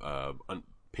your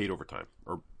paid overtime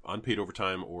or unpaid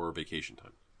overtime or vacation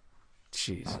time.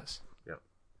 Jesus. Yeah.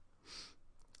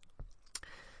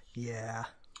 Yeah.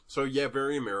 So yeah,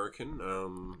 very American.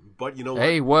 But you know what?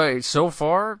 Hey, wait. So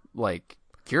far,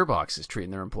 Gearbox is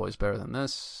treating their employees better than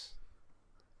this.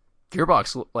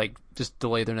 Gearbox, just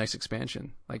delayed their next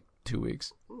expansion, 2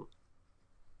 weeks.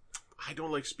 I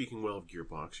don't like speaking well of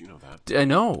Gearbox. You know that. I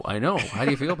know. How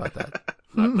do you feel about that?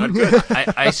 Not good.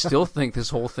 I still think this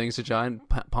whole thing's a giant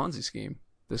Ponzi scheme,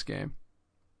 this game.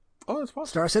 Oh, that's possible.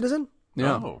 Star Citizen?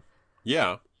 Yeah. Oh.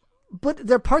 Yeah. But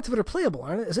there parts of it are playable,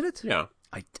 aren't it? Isn't it? Yeah.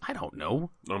 I don't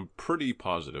know. I'm pretty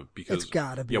positive because It's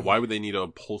gotta be. Yeah, why would they need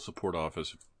a whole support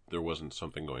office if there wasn't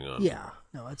something going on? Yeah.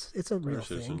 No, it's a real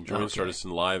Citizen. thing. Join Star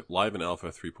Citizen live in Alpha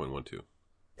 3.12.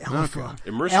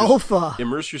 Alpha.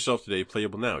 Immerse yourself today.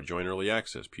 Playable now. Join early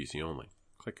access. PC only.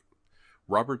 Click.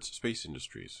 Roberts Space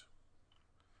Industries.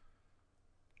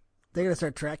 They're gonna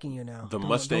start tracking you now. The Don't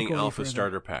Mustang go any Alpha further.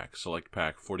 Starter Pack. Select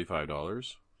pack,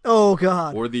 $45. Oh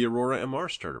God. Or the Aurora MR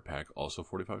Starter Pack, also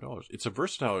 $45. It's a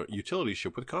versatile utility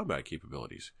ship with combat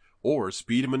capabilities. Or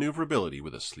speed and maneuverability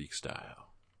with a sleek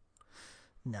style.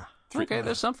 No. Okay,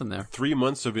 there's something there. 3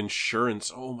 months of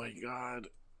insurance. Oh my God.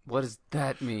 What does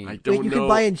that mean? I don't you know. can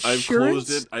buy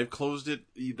insurance? I've closed it.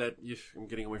 I'm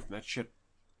getting away from that shit.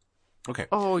 Okay.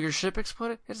 Oh, your ship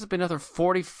exploded? It's been another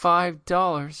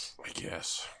 $45. I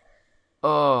guess.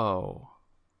 Oh.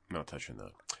 Not touching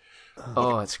that.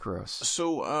 Oh, that's gross.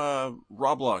 So,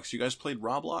 Roblox. You guys played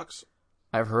Roblox?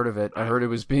 I've heard of it. I heard it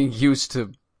was being used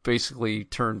to basically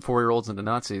turn 4-year-olds into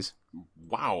Nazis.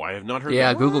 Wow, I have not heard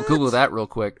Yeah, that. Google that real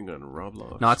quick. I'm going to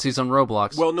Roblox. Nazis on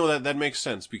Roblox. Well, no, that makes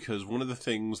sense because one of the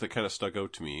things that kind of stuck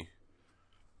out to me.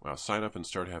 Wow, sign up and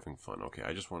start having fun. Okay,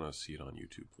 I just want to see it on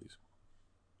YouTube, please.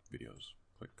 Videos.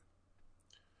 Click.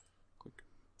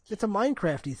 It's a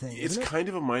Minecrafty thing. It's isn't it? kind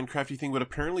of a Minecrafty thing, but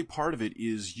apparently part of it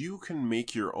is you can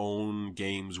make your own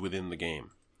games within the game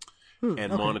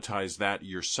and monetize that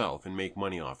yourself and make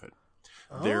money off it.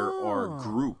 There are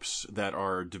groups that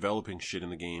are developing shit in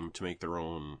the game to make their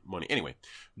own money. Anyway,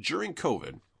 during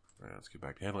COVID, let's get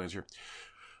back to headlines here.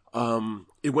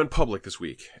 It went public this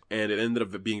week, and it ended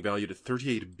up being valued at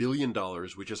 $38 billion,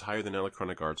 which is higher than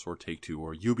Electronic Arts or Take-Two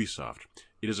or Ubisoft.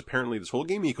 It is apparently this whole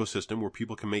game ecosystem where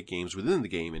people can make games within the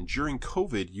game, and during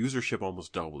COVID, usership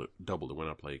almost doubled. It went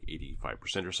up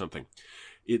 85% or something.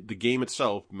 The game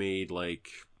itself made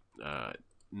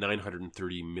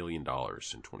 $930 million in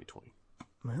 2020.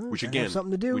 Well, Which have again, something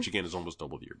to do. which again is almost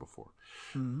double the year before.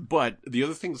 Mm-hmm. But the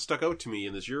other thing that stuck out to me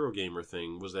in this Eurogamer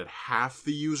thing was that half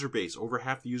the user base, over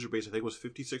half the user base, I think it was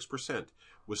 56%,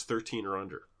 was 13 or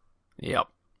under. Yep.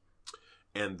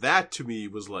 And that to me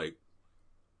was like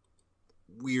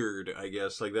weird, I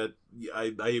guess. Like that,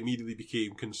 I immediately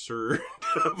became concerned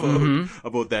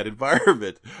about that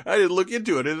environment. I didn't look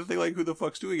into it. I didn't think like, who the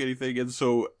fuck's doing anything? And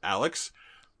so, Alex,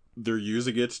 they're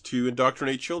using it to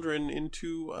indoctrinate children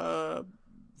into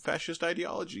fascist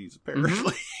ideologies,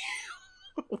 apparently.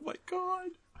 Oh my god.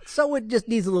 So it just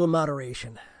needs a little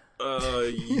moderation.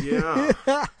 Yeah.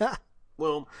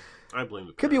 Well, I blame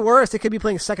the parents. Could be worse. It could be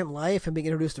playing Second Life and being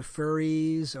introduced to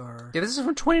furries or... Yeah, this is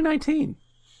from 2019.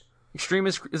 This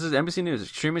is NBC News.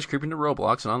 Extremists creeping to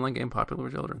Roblox, an online game popular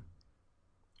with children.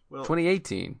 Well,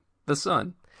 2018. The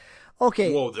Sun.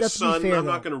 Okay. Whoa, The Sun? Fair, I'm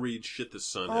not going to read shit The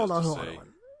Sun has to say.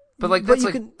 But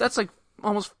that's like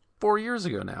almost 4 years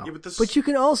ago now. Yeah, but you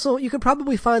can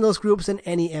probably find those groups in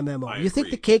any MMO. You think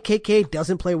the KKK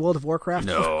doesn't play World of Warcraft?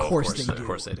 No, of course they do. Of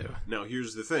course they do. Now,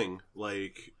 here's the thing.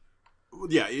 Like,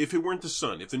 yeah, if it weren't The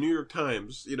Sun, if the New York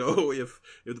Times, if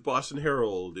the Boston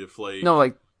Herald, if like... No,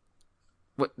 like,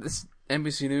 what, this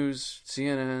NBC News,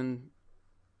 CNN...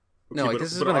 No, like,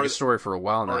 this has been like a story for a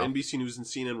while now. Are NBC News and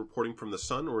CNN reporting from The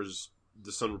Sun, or is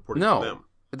The Sun reporting from them?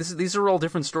 These are all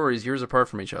different stories, years apart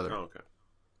from each other. Oh, okay.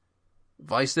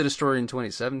 Vice did a story in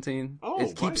 2017. Oh,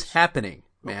 it keeps happening,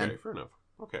 man. Okay, fair enough.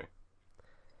 Okay.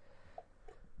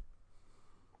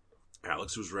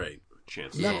 Alex was right.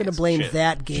 Chances. I'm not going to blame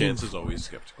that game. Chance is always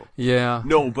skeptical. Yeah.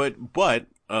 No, but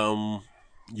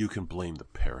you can blame the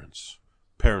parents.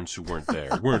 Parents who weren't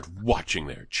there, weren't watching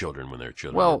their children when their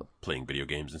children were playing video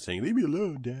games and saying, "Leave me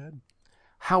alone, Dad."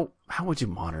 How would you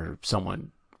monitor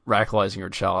someone radicalizing your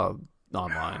child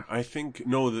online? I think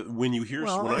when you hear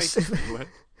go ahead.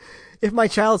 If my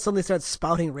child suddenly starts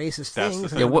spouting racist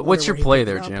things, what's your play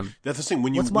there, Jim? That's the thing.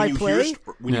 What's my play?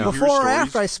 Before or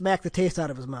after I smack the taste out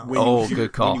of his mouth.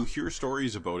 Good call. When you hear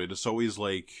stories about it, it's always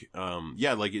like,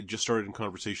 like it just started in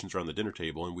conversations around the dinner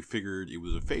table, and we figured it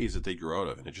was a phase that they grew out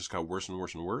of, and it just got worse and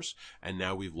worse and worse, and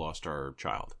now we've lost our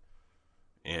child,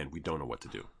 and we don't know what to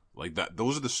do. Like that.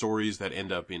 Those are the stories that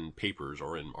end up in papers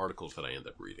or in articles that I end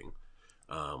up reading.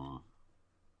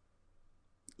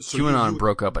 So QAnon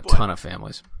broke up a ton of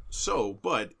families.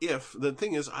 But if the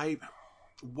thing is,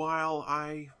 while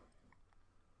I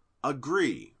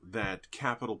agree that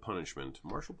capital punishment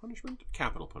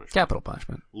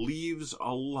leaves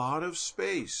a lot of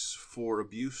space for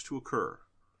abuse to occur,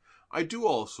 I do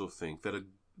also think that a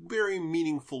very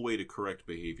meaningful way to correct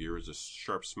behavior is a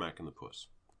sharp smack in the puss.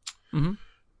 Mm-hmm.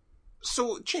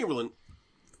 So, Chamberlain,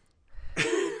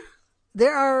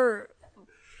 there are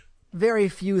very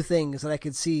few things that I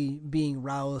could see being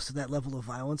roused to that level of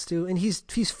violence to, and he's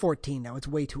 14 now. It's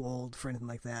way too old for anything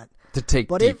like that. To take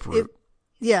deep root.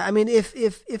 Yeah, I mean, if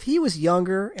he was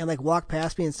younger and like walked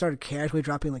past me and started casually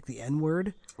dropping like the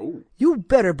N-word, you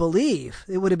better believe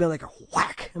it would have been like a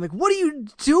whack. I'm like, what are you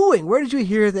doing? Where did you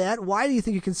hear that? Why do you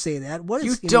think you can say that?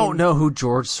 You don't know who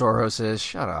George Soros is.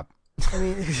 Shut up. I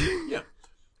mean, yeah,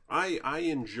 I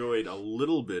enjoyed a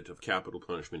little bit of capital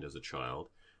punishment as a child.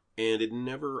 And it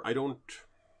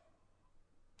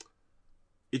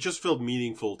just felt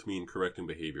meaningful to me in correcting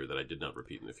behavior that I did not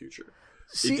repeat in the future.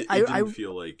 See, it didn't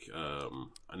feel like an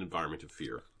environment of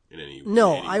fear in any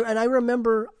No, way. I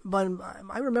remember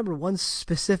one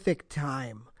specific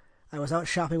time I was out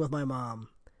shopping with my mom,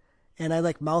 and I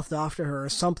like mouthed off to her or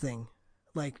something,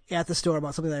 like at the store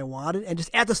about something that I wanted, and just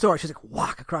at the store, she's like,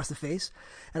 whack across the face.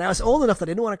 And I was old enough that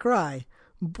I didn't want to cry,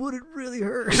 but it really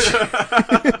hurt.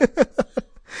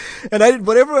 And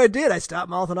whatever I did, I stopped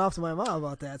mouthing off to my mom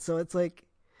about that. So it's like,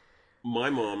 my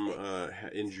mom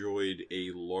enjoyed a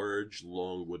large,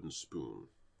 long wooden spoon.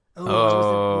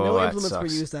 No implements were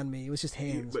used on me. It was just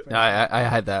hands. I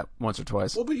had that once or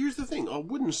twice. Well, but here's the thing: a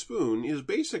wooden spoon is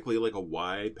basically like a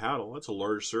wide paddle. That's a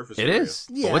large surface. It area. Is.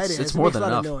 Yeah, it is. It's more than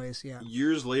enough. Noise, yeah.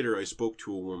 Years later, I spoke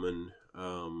to a woman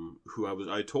who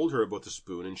I told her about the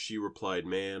spoon, and she replied,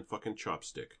 "Man, fucking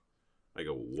chopstick." I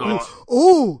go, what?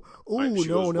 No. When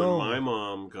my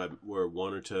mom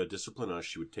wanted to discipline us,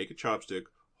 she would take a chopstick,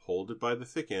 hold it by the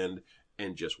thick end,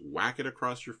 and just whack it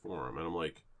across your forearm. And I'm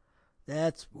like,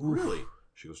 that's really?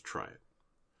 She goes, try it.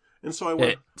 And so I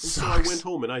went. I went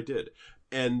home and I did.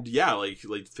 And yeah, like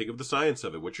think of the science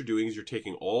of it. What you're doing is you're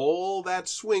taking all that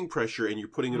swing pressure and you're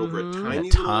putting it over a tiny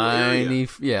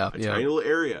little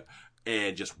area,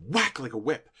 and just whack like a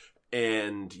whip.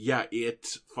 And yeah,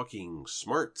 it fucking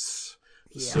smarts.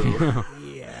 Yeah. So,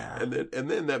 yeah. And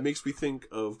then that makes me think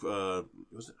of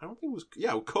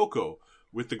Coco,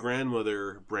 with the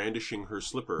grandmother brandishing her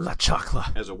slipper La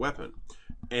Chocla. as a weapon.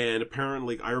 And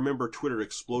apparently, I remember Twitter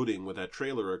exploding when that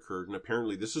trailer occurred, and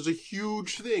apparently this is a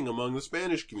huge thing among the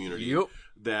Spanish community, Yep.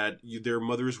 that their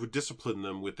mothers would discipline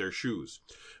them with their shoes.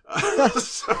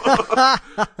 So,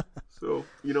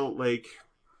 like...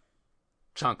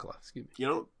 Chancla, excuse me.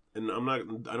 And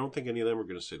I don't think any of them are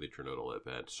going to say they turned out all that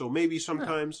bad. So maybe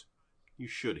sometimes you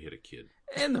should hit a kid.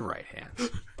 In the right hands.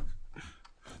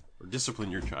 Or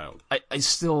discipline your child. I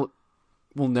still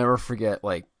will never forget,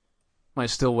 like, my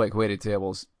still waited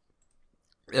tables.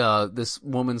 This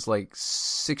woman's, like,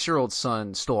 6-year-old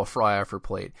son stole a fry off her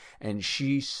plate, and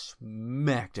she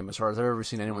smacked him as hard as I've ever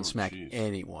seen anyone smack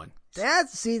anyone. That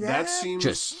seems...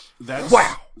 Just...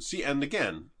 wow! See, and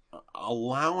again,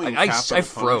 allowing I capital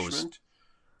froze. punishment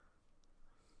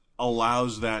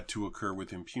allows that to occur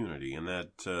with impunity, and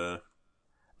that...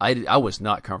 I was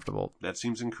not comfortable. That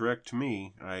seems incorrect to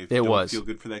me. I don't feel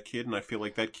good for that kid, and I feel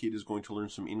like that kid is going to learn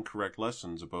some incorrect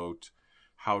lessons about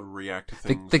how to react to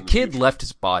things. The kid left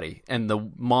his body, and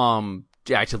the mom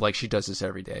acted like she does this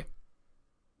every day.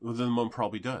 Well, then the mom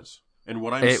probably does. And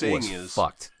what I'm saying is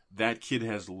fucked. That kid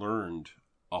has learned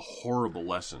a horrible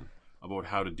lesson about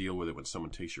how to deal with it when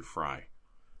someone takes your fry.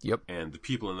 Yep. And the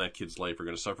people in that kid's life are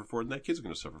going to suffer for it, and that kid's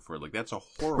going to suffer for it. Like, that's a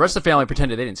horrible... The rest of the family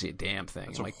pretended they didn't see a damn thing.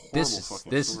 That's like, this is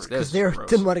because they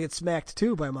didn't want to get smacked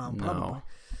too by mom. No. Probably.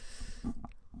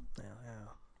 Yeah.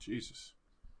 Jesus.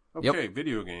 Okay,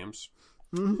 video games.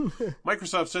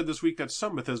 Microsoft said this week that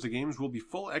some Bethesda games will be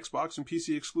full Xbox and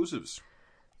PC exclusives.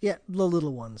 Yeah, the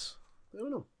little ones. I don't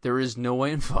know. There is no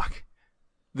way in fuck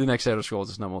the next Elder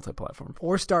Scrolls is not multi-platform.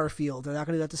 Or Starfield. They're not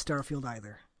going to do that to Starfield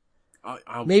either.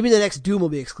 I'll, Maybe the next Doom will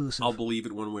be exclusive. I'll believe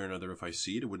it one way or another if I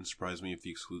see it. It wouldn't surprise me if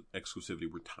the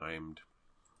exclusivity were timed.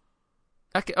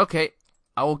 Okay.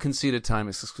 I will concede a time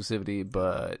exclusivity,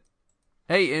 but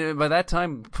hey, by that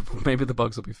time, maybe the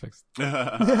bugs will be fixed.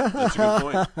 That's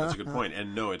a good point.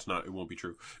 And no, it's not. It won't be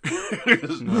true.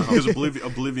 Because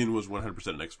Oblivion was 100%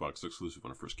 an Xbox exclusive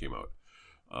when it first came out.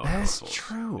 That's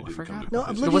true. I forgot. No,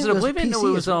 Oblivion was it Oblivion?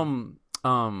 PC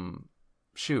No, it was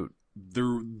shoot.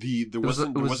 There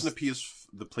wasn't a PS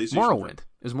the PlayStation. Morrowind.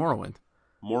 It was Morrowind.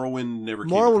 Morrowind never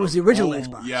came. Morrowind was the original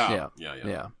Xbox. Yeah.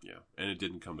 And it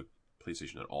didn't come to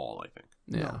PlayStation at all, I think.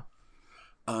 Yeah.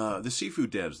 No. The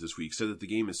Seafood devs this week said that the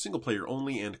game is single player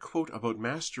only and, quote, about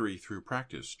mastery through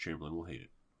practice. Chamberlain will hate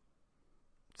it.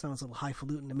 Sounds a little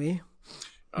highfalutin to me.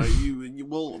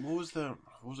 Well,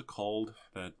 what was it called?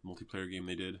 That multiplayer game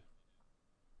they did?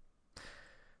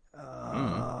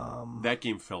 That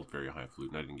game felt very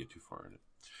highfalutin. I didn't get too far in it.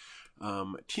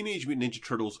 Teenage Mutant Ninja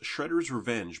Turtles Shredder's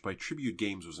Revenge by Tribute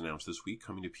Games was announced this week,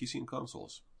 coming to PC and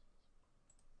consoles.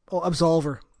 Oh,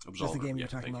 Absolver. Absolver. That's the game yeah, you're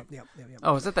talking about. You. Yep.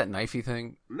 Oh, is that knifey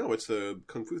thing? No, it's the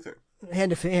Kung Fu thing.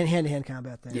 Hand-to-hand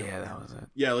combat thing. Yeah, that was it.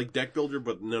 Yeah, like deck builder,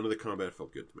 but none of the combat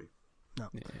felt good to me. No.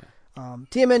 Yeah.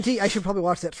 TMNT, I should probably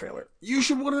watch that trailer. You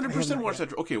should 100% watch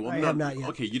that. Okay, well, I have not yet.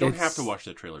 Okay, you don't have to watch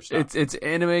that trailer. Stop. It's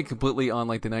anime completely on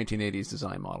like the 1980s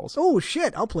design models. Oh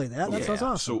shit! I'll play that. That sounds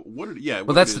awesome. So what? Yeah.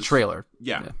 Well, that's the trailer.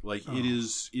 Yeah, like it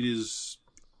is.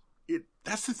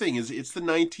 That's the thing is, it's the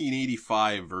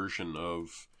 1985 version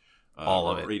of all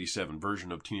of it, or 87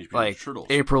 version of Teenage Mutant Ninja Turtles.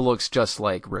 April looks just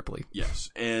like Ripley. Yes,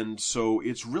 and so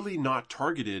it's really not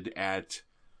targeted at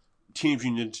Teenage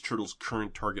Mutant Ninja Turtles'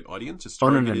 current target audience. It's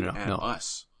targeted at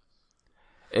us.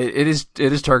 It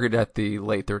is targeted at the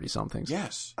late 30-somethings.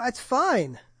 Yes. That's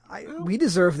fine. We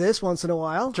deserve this once in a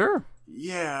while. Sure.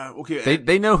 Yeah, okay.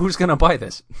 They know who's going to buy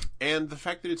this. And the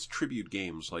fact that it's Tribute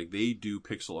Games, like, they do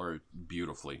pixel art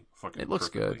beautifully. Fucking it looks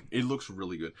perfectly. good. It looks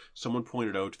really good. Someone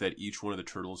pointed out that each one of the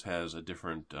turtles has a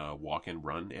different walk and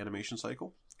run animation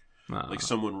cycle. Like,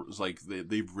 someone was like,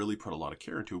 they've really put a lot of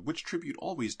care into it, which Tribute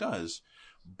always does.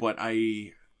 But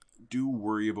I do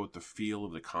worry about the feel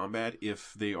of the combat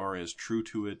if they are as true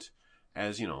to it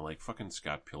as, like fucking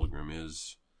Scott Pilgrim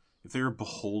is. If they're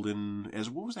beholden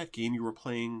as, what was that game you were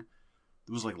playing?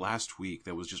 It was like last week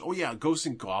that was just, Ghosts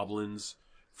and Goblins.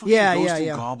 Fucking Ghosts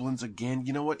and Goblins again.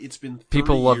 You know what? It's been 30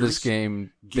 People love years. this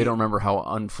game. They don't remember how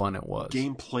unfun it was.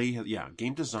 Gameplay,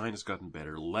 game design has gotten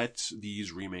better. Let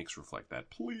these remakes reflect that,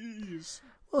 please.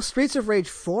 Well, Streets of Rage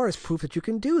 4 is proof that you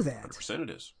can do that. 100% it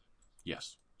is.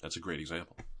 Yes, that's a great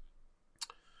example.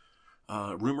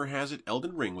 Rumor has it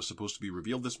Elden Ring was supposed to be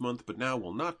revealed this month, but now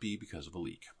will not be because of a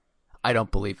leak. I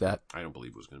don't believe that. I don't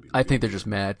believe it was going to be revealed. I think they're just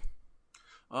mad.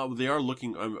 They are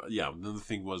looking... the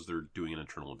thing was they're doing an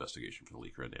internal investigation for the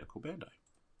leaker at Namco Bandai.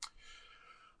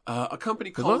 A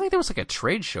company called... It looked like there was like a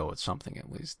trade show or something,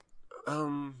 at least.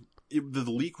 The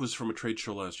leak was from a trade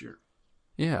show last year.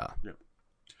 Yeah.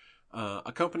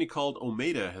 A company called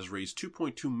Omeda has raised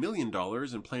 $2.2 million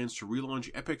and plans to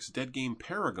relaunch Epic's dead game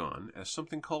Paragon as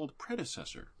something called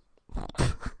Predecessor.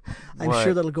 I'm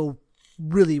sure that'll go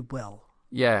really well.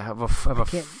 Yeah, have a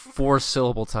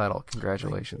 4-syllable title.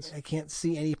 Congratulations. I can't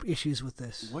see any issues with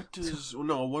this. What does...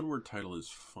 No, a one-word title is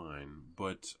fine,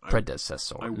 but...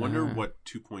 Predecessor. I wonder what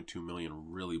 2.2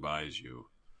 million really buys you.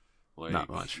 Like, not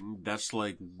much. That's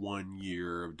like 1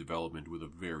 year of development with a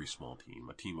very small team.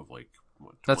 A team of like,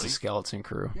 what, 20? That's a skeleton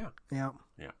crew. Yeah.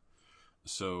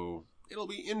 So it'll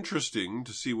be interesting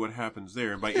to see what happens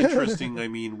there. And by interesting, I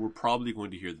mean we're probably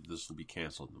going to hear that this will be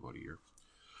canceled in about a year.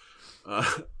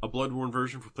 A Bloodborne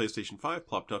version for PlayStation 5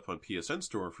 plopped up on PSN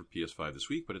Store for PS5 this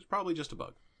week, but it's probably just a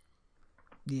bug.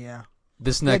 Yeah.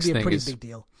 This next That'd be a thing pretty is big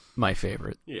deal. My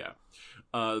favorite. Yeah.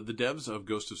 The devs of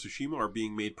Ghost of Tsushima are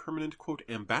being made permanent, quote,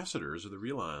 ambassadors of the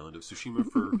real island of Tsushima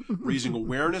for raising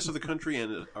awareness of the country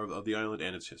and of the island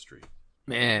and its history.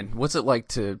 Man, what's it like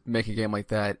to make a game like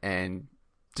that and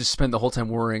just spend the whole time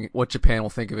worrying what Japan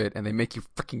will think of it, and they make you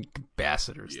freaking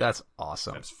ambassadors? Yeah. That's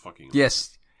awesome. That's fucking awesome.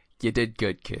 Yes, you did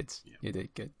good, kids. Yeah. You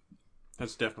did good.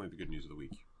 That's definitely the good news of the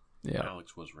week. Yeah.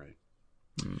 Alex was right.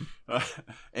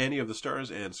 Annie of the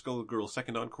Stars and Skullgirl's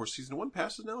second Encore Season 1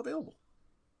 pass is now available.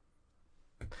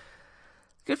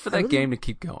 Good for that game to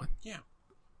keep going. Yeah.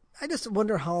 I just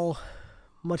wonder how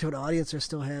much of an audience there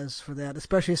still has for that,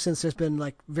 especially since there's been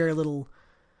like very little.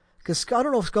 Because I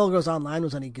don't know if Skullgirls Online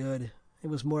was any good. It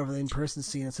was more of an in-person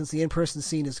scene, and since the in-person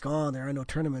scene is gone, there are no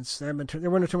tournaments. There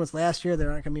were no tournaments last year.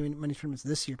 There aren't going to be many tournaments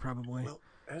this year, probably. Well,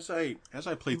 as I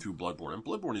play through Bloodborne, and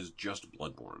Bloodborne is just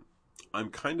Bloodborne,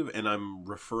 I'm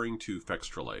referring to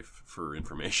Fextra Life for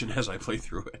information as I play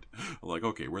through it. I'm like,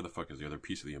 okay, where the fuck is the other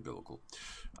piece of the umbilical?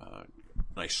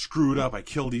 I screwed up. I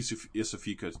killed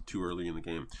Isafika too early in the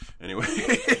game. Anyway,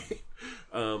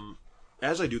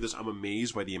 as I do this, I'm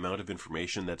amazed by the amount of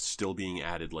information that's still being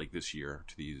added, like this year,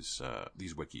 to these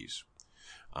wikis.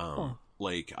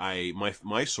 Like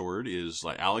my sword is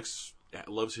like Alex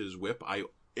loves his whip.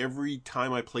 Every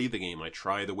time I play the game, I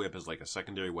try the whip as like a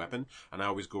secondary weapon, and I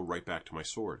always go right back to my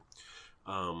sword.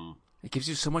 It gives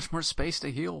you so much more space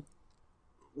to heal.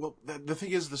 Well, the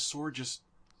thing is, the sword just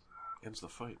ends the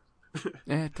fight.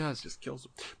 Yeah, it does. Just kills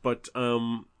him. But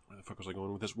where the fuck was I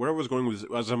going with this? Where I was going with this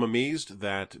was I'm amazed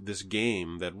that this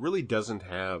game that really doesn't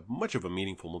have much of a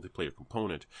meaningful multiplayer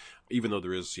component, even though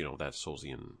there is, that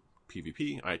Soulsian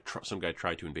PvP. Some guy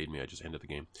tried to invade me. I just ended the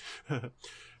game.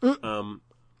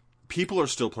 People are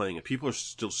still playing it. People are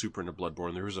still super into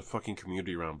Bloodborne. There is a fucking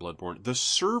community around Bloodborne. The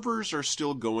servers are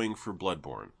still going for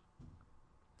Bloodborne.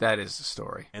 That is the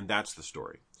story. And that's the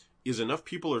story. Is enough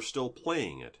people are still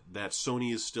playing it that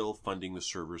Sony is still funding the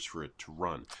servers for it to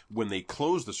run when they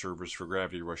close the servers for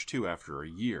Gravity Rush 2 after a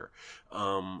year.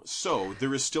 So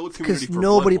there is still a community for Bloodborne. Because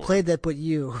nobody played that but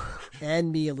you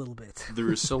and me a little bit.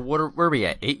 So where are we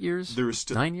at? 8 years? There is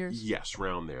still 9 years? Yes,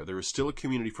 around there. There is still a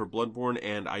community for Bloodborne,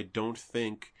 and I don't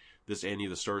think this Annie of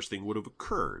the Stars thing would have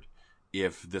occurred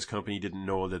if this company didn't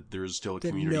know that there is still a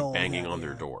community banging on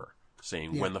their door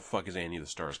saying, when the fuck is Annie of the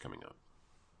Stars coming up?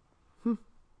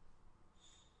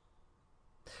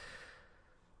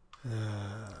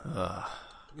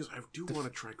 Because I do want to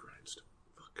try Grindstone.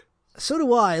 Fuck. So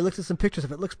do I. I looked at some pictures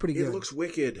of it. It looks pretty good. It looks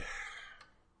wicked.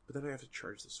 But then I have to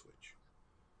charge the Switch.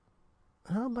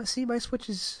 My Switch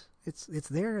is... It's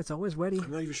there. It's always ready.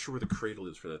 I'm not even sure where the cradle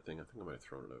is for that thing. I think I might have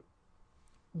thrown it out.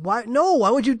 Why? No,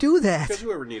 why would you do that? Because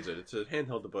whoever needs it. It's a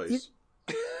handheld device.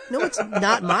 No, it's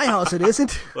not my house. It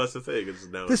isn't. Well, that's the thing. It's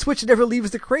now the Switch never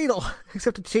leaves the cradle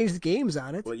except to change the games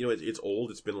on it. Well, it's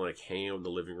old. It's been like hanging out in the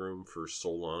living room for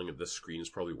so long, and this screen is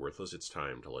probably worthless. It's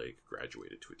time to like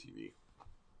graduate it to a TV.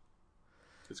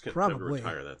 It's time to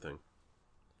retire that thing.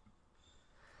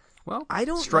 Well, I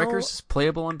don't Strikers know. is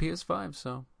playable on PS5,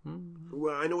 so.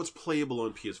 Well, I know it's playable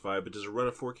on PS5, but does it run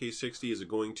a 4K 60? Is it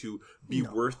going to be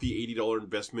worth the $80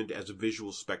 investment as a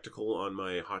visual spectacle on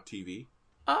my hot TV?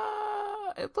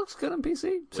 It looks good on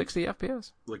PC. 60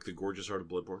 FPS. Like the Gorgeous Art of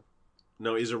Bloodborne?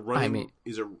 No, is it running...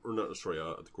 the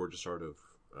Gorgeous Art of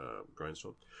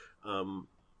Grindstone.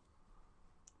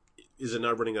 Is it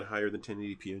not running at higher than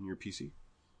 1080p on your PC?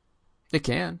 It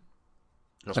can.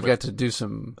 I've got to do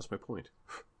some... That's my point.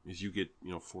 Is you get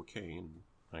 4K and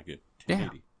I get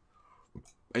 1080. Yeah.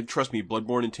 And trust me,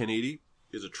 Bloodborne in 1080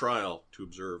 is a trial to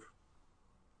observe.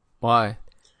 Why?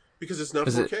 Because it's not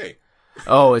 4K.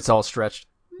 Oh, it's all stretched.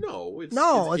 No,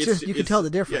 it's just you can tell the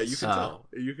difference. Yeah, you can tell.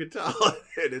 You can tell,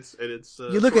 and it's.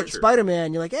 You look at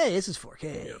Spider-Man, you're like, hey, this is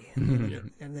 4K. Yeah.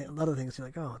 And then other things, you're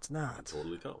like, oh, it's not. You can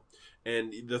totally tell.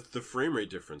 And the frame rate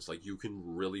difference, like you can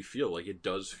really feel, like it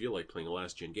does feel like playing a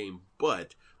last gen game,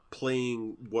 but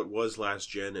playing what was last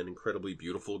gen an incredibly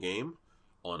beautiful game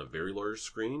on a very large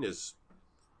screen is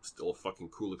still a fucking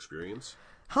cool experience.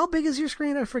 How big is your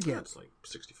screen? I forget. It's like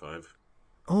 65.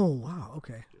 Oh wow,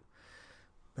 okay.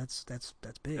 That's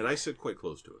big. And I sit quite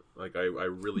close to it. Like I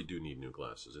really do need new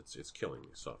glasses. It's killing me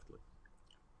softly.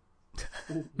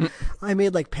 I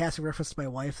made like passing reference to my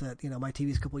wife that my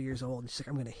TV's a couple years old, and she's like,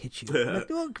 "I'm going to hit you." I'm like,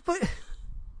 well, but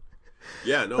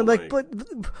yeah, no. I'm like, but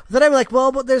then I'm like,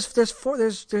 well, but there's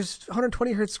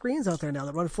 120 hertz screens out there now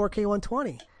that run 4K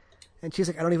 120, and she's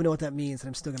like, I don't even know what that means, and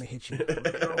I'm still going to hit you. I'm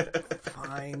like, oh,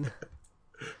 fine.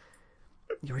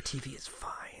 Your TV is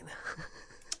fine.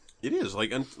 It is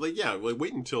like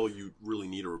wait until you really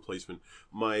need a replacement.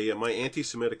 My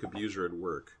anti-Semitic abuser at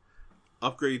work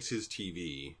upgrades his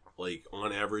TV like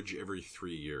on average every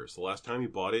 3 years. The last time he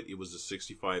bought it, it was a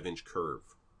 65-inch curve.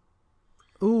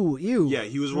 Ooh, ew. Yeah,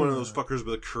 he was one of those fuckers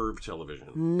with a curved television.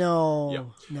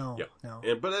 No.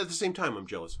 But at the same time, I'm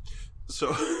jealous.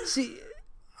 So see,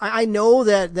 I know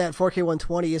that 4K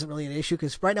 120 isn't really an issue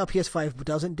because right now PS5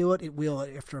 doesn't do it. It will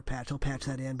after a patch. They'll patch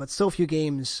that in, but so few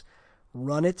games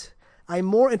run it. I'm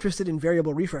more interested in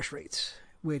variable refresh rates,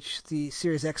 which the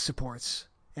Series X supports,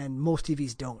 and most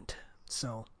TVs don't.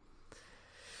 So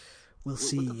we'll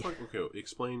see. What the fuck? Okay,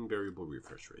 explain variable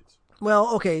refresh rates.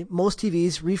 Well, okay, most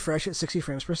TVs refresh at 60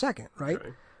 frames per second, right?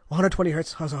 Okay. 120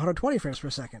 hertz has 120 frames per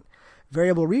second.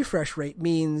 Variable refresh rate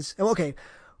means, okay,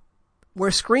 where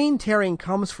screen tearing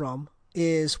comes from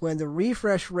is when the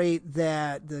refresh rate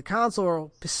that the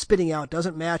console is spitting out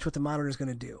doesn't match what the monitor is going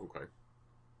to do. Okay.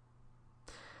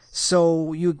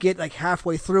 So you get like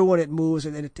halfway through when it moves,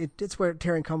 and it's where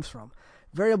tearing comes from.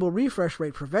 Variable refresh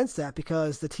rate prevents that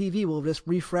because the TV will just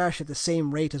refresh at the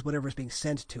same rate as whatever is being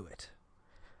sent to it.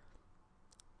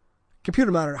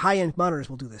 Computer monitor, high-end monitors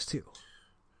will do this too.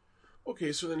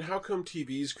 Okay, so then how come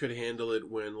TVs could handle it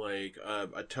when, like,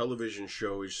 a television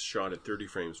show is shot at 30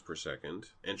 frames per second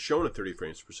and shown at 30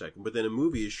 frames per second, but then a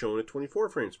movie is shown at 24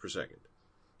 frames per second?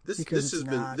 This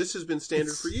has been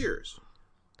standard for years.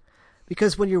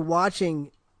 Because when you're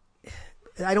watching,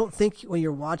 I don't think when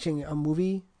you're watching a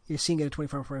movie, you're seeing it at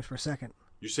 24 frames per second.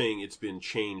 You're saying it's been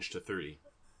changed to 30.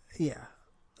 Yeah.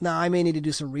 Now, I may need to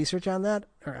do some research on that,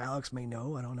 or Alex may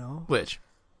know, I don't know. Which?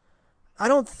 I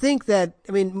don't think that,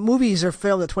 movies are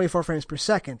filmed at 24 frames per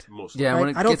second. Mostly. Yeah,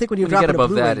 right? I don't think when you drop get in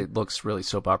above a Blu-ray, that, it looks really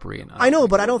soap opera-y. I know,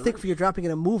 but I don't think if you're dropping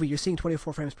in a movie, you're seeing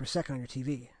 24 frames per second on your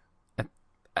TV.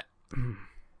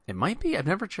 It might be. I've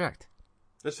never checked.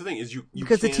 That's the thing, is you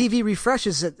because the TV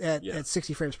refreshes at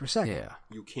 60 frames per second. Yeah.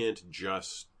 You can't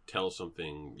just tell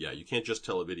something. Yeah, you can't just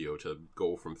tell a video to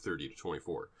go from 30 to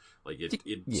 24. Like it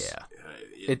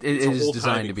is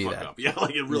designed to be that. Up. Yeah,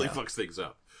 like it really fucks things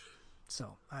up.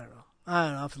 So I don't know.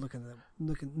 I'll have to look into that.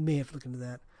 May have to look into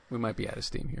that. We might be out of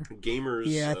steam here. Gamers,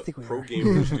 I think we pro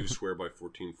gamers do swear by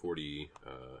 1440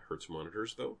 hertz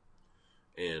monitors, though,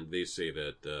 and they say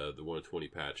that the 120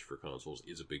 patch for consoles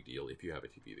is a big deal if you have a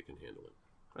TV that can handle it.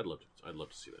 I'd love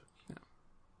to see that. Yeah.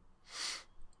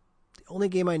 The only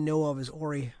game I know of is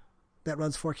Ori, that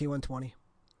runs 4K 120.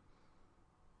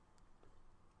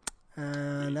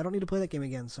 And I don't need to play that game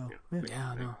again, so...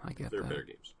 Yeah, no, I get that. There are better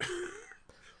games.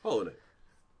 Hollow Knight.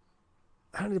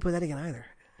 I don't need to play that again either.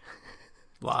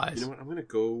 Lies. You know what? I'm going to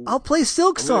go... I'll play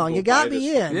Silk Song. You got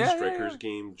me in. Strikers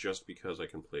game just because I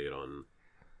can play it on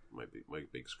my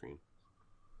big screen.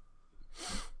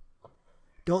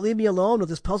 Don't leave me alone with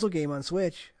this puzzle game on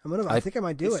Switch. I think I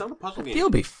might do it. It's not a puzzle game.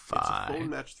 You'll be fine. It's a phone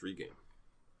match 3 game.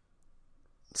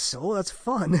 So that's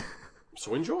fun.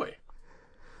 So enjoy.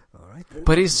 All right.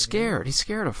 But he's scared. He's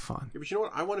scared of fun. Yeah, but you know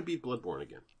what? I want to beat Bloodborne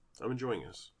again. I'm enjoying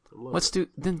this. Let's do.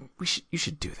 Then you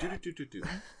should do that. Do.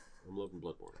 I'm loving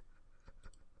Bloodborne.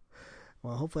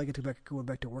 Well, hopefully I get to go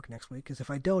back to work next week. Because if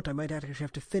I don't, I might actually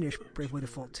have to finish Bravely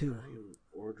Default 2. I am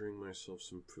ordering myself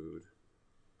some food.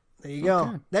 There you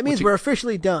go. That means we're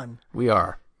officially done. We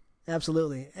are.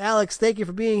 Absolutely. Alex, thank you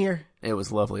for being here. It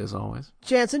was lovely as always.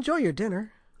 Chance, enjoy your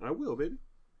dinner. I will, baby.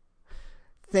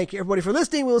 Thank you, everybody, for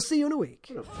listeing. We'll see you in a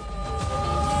week.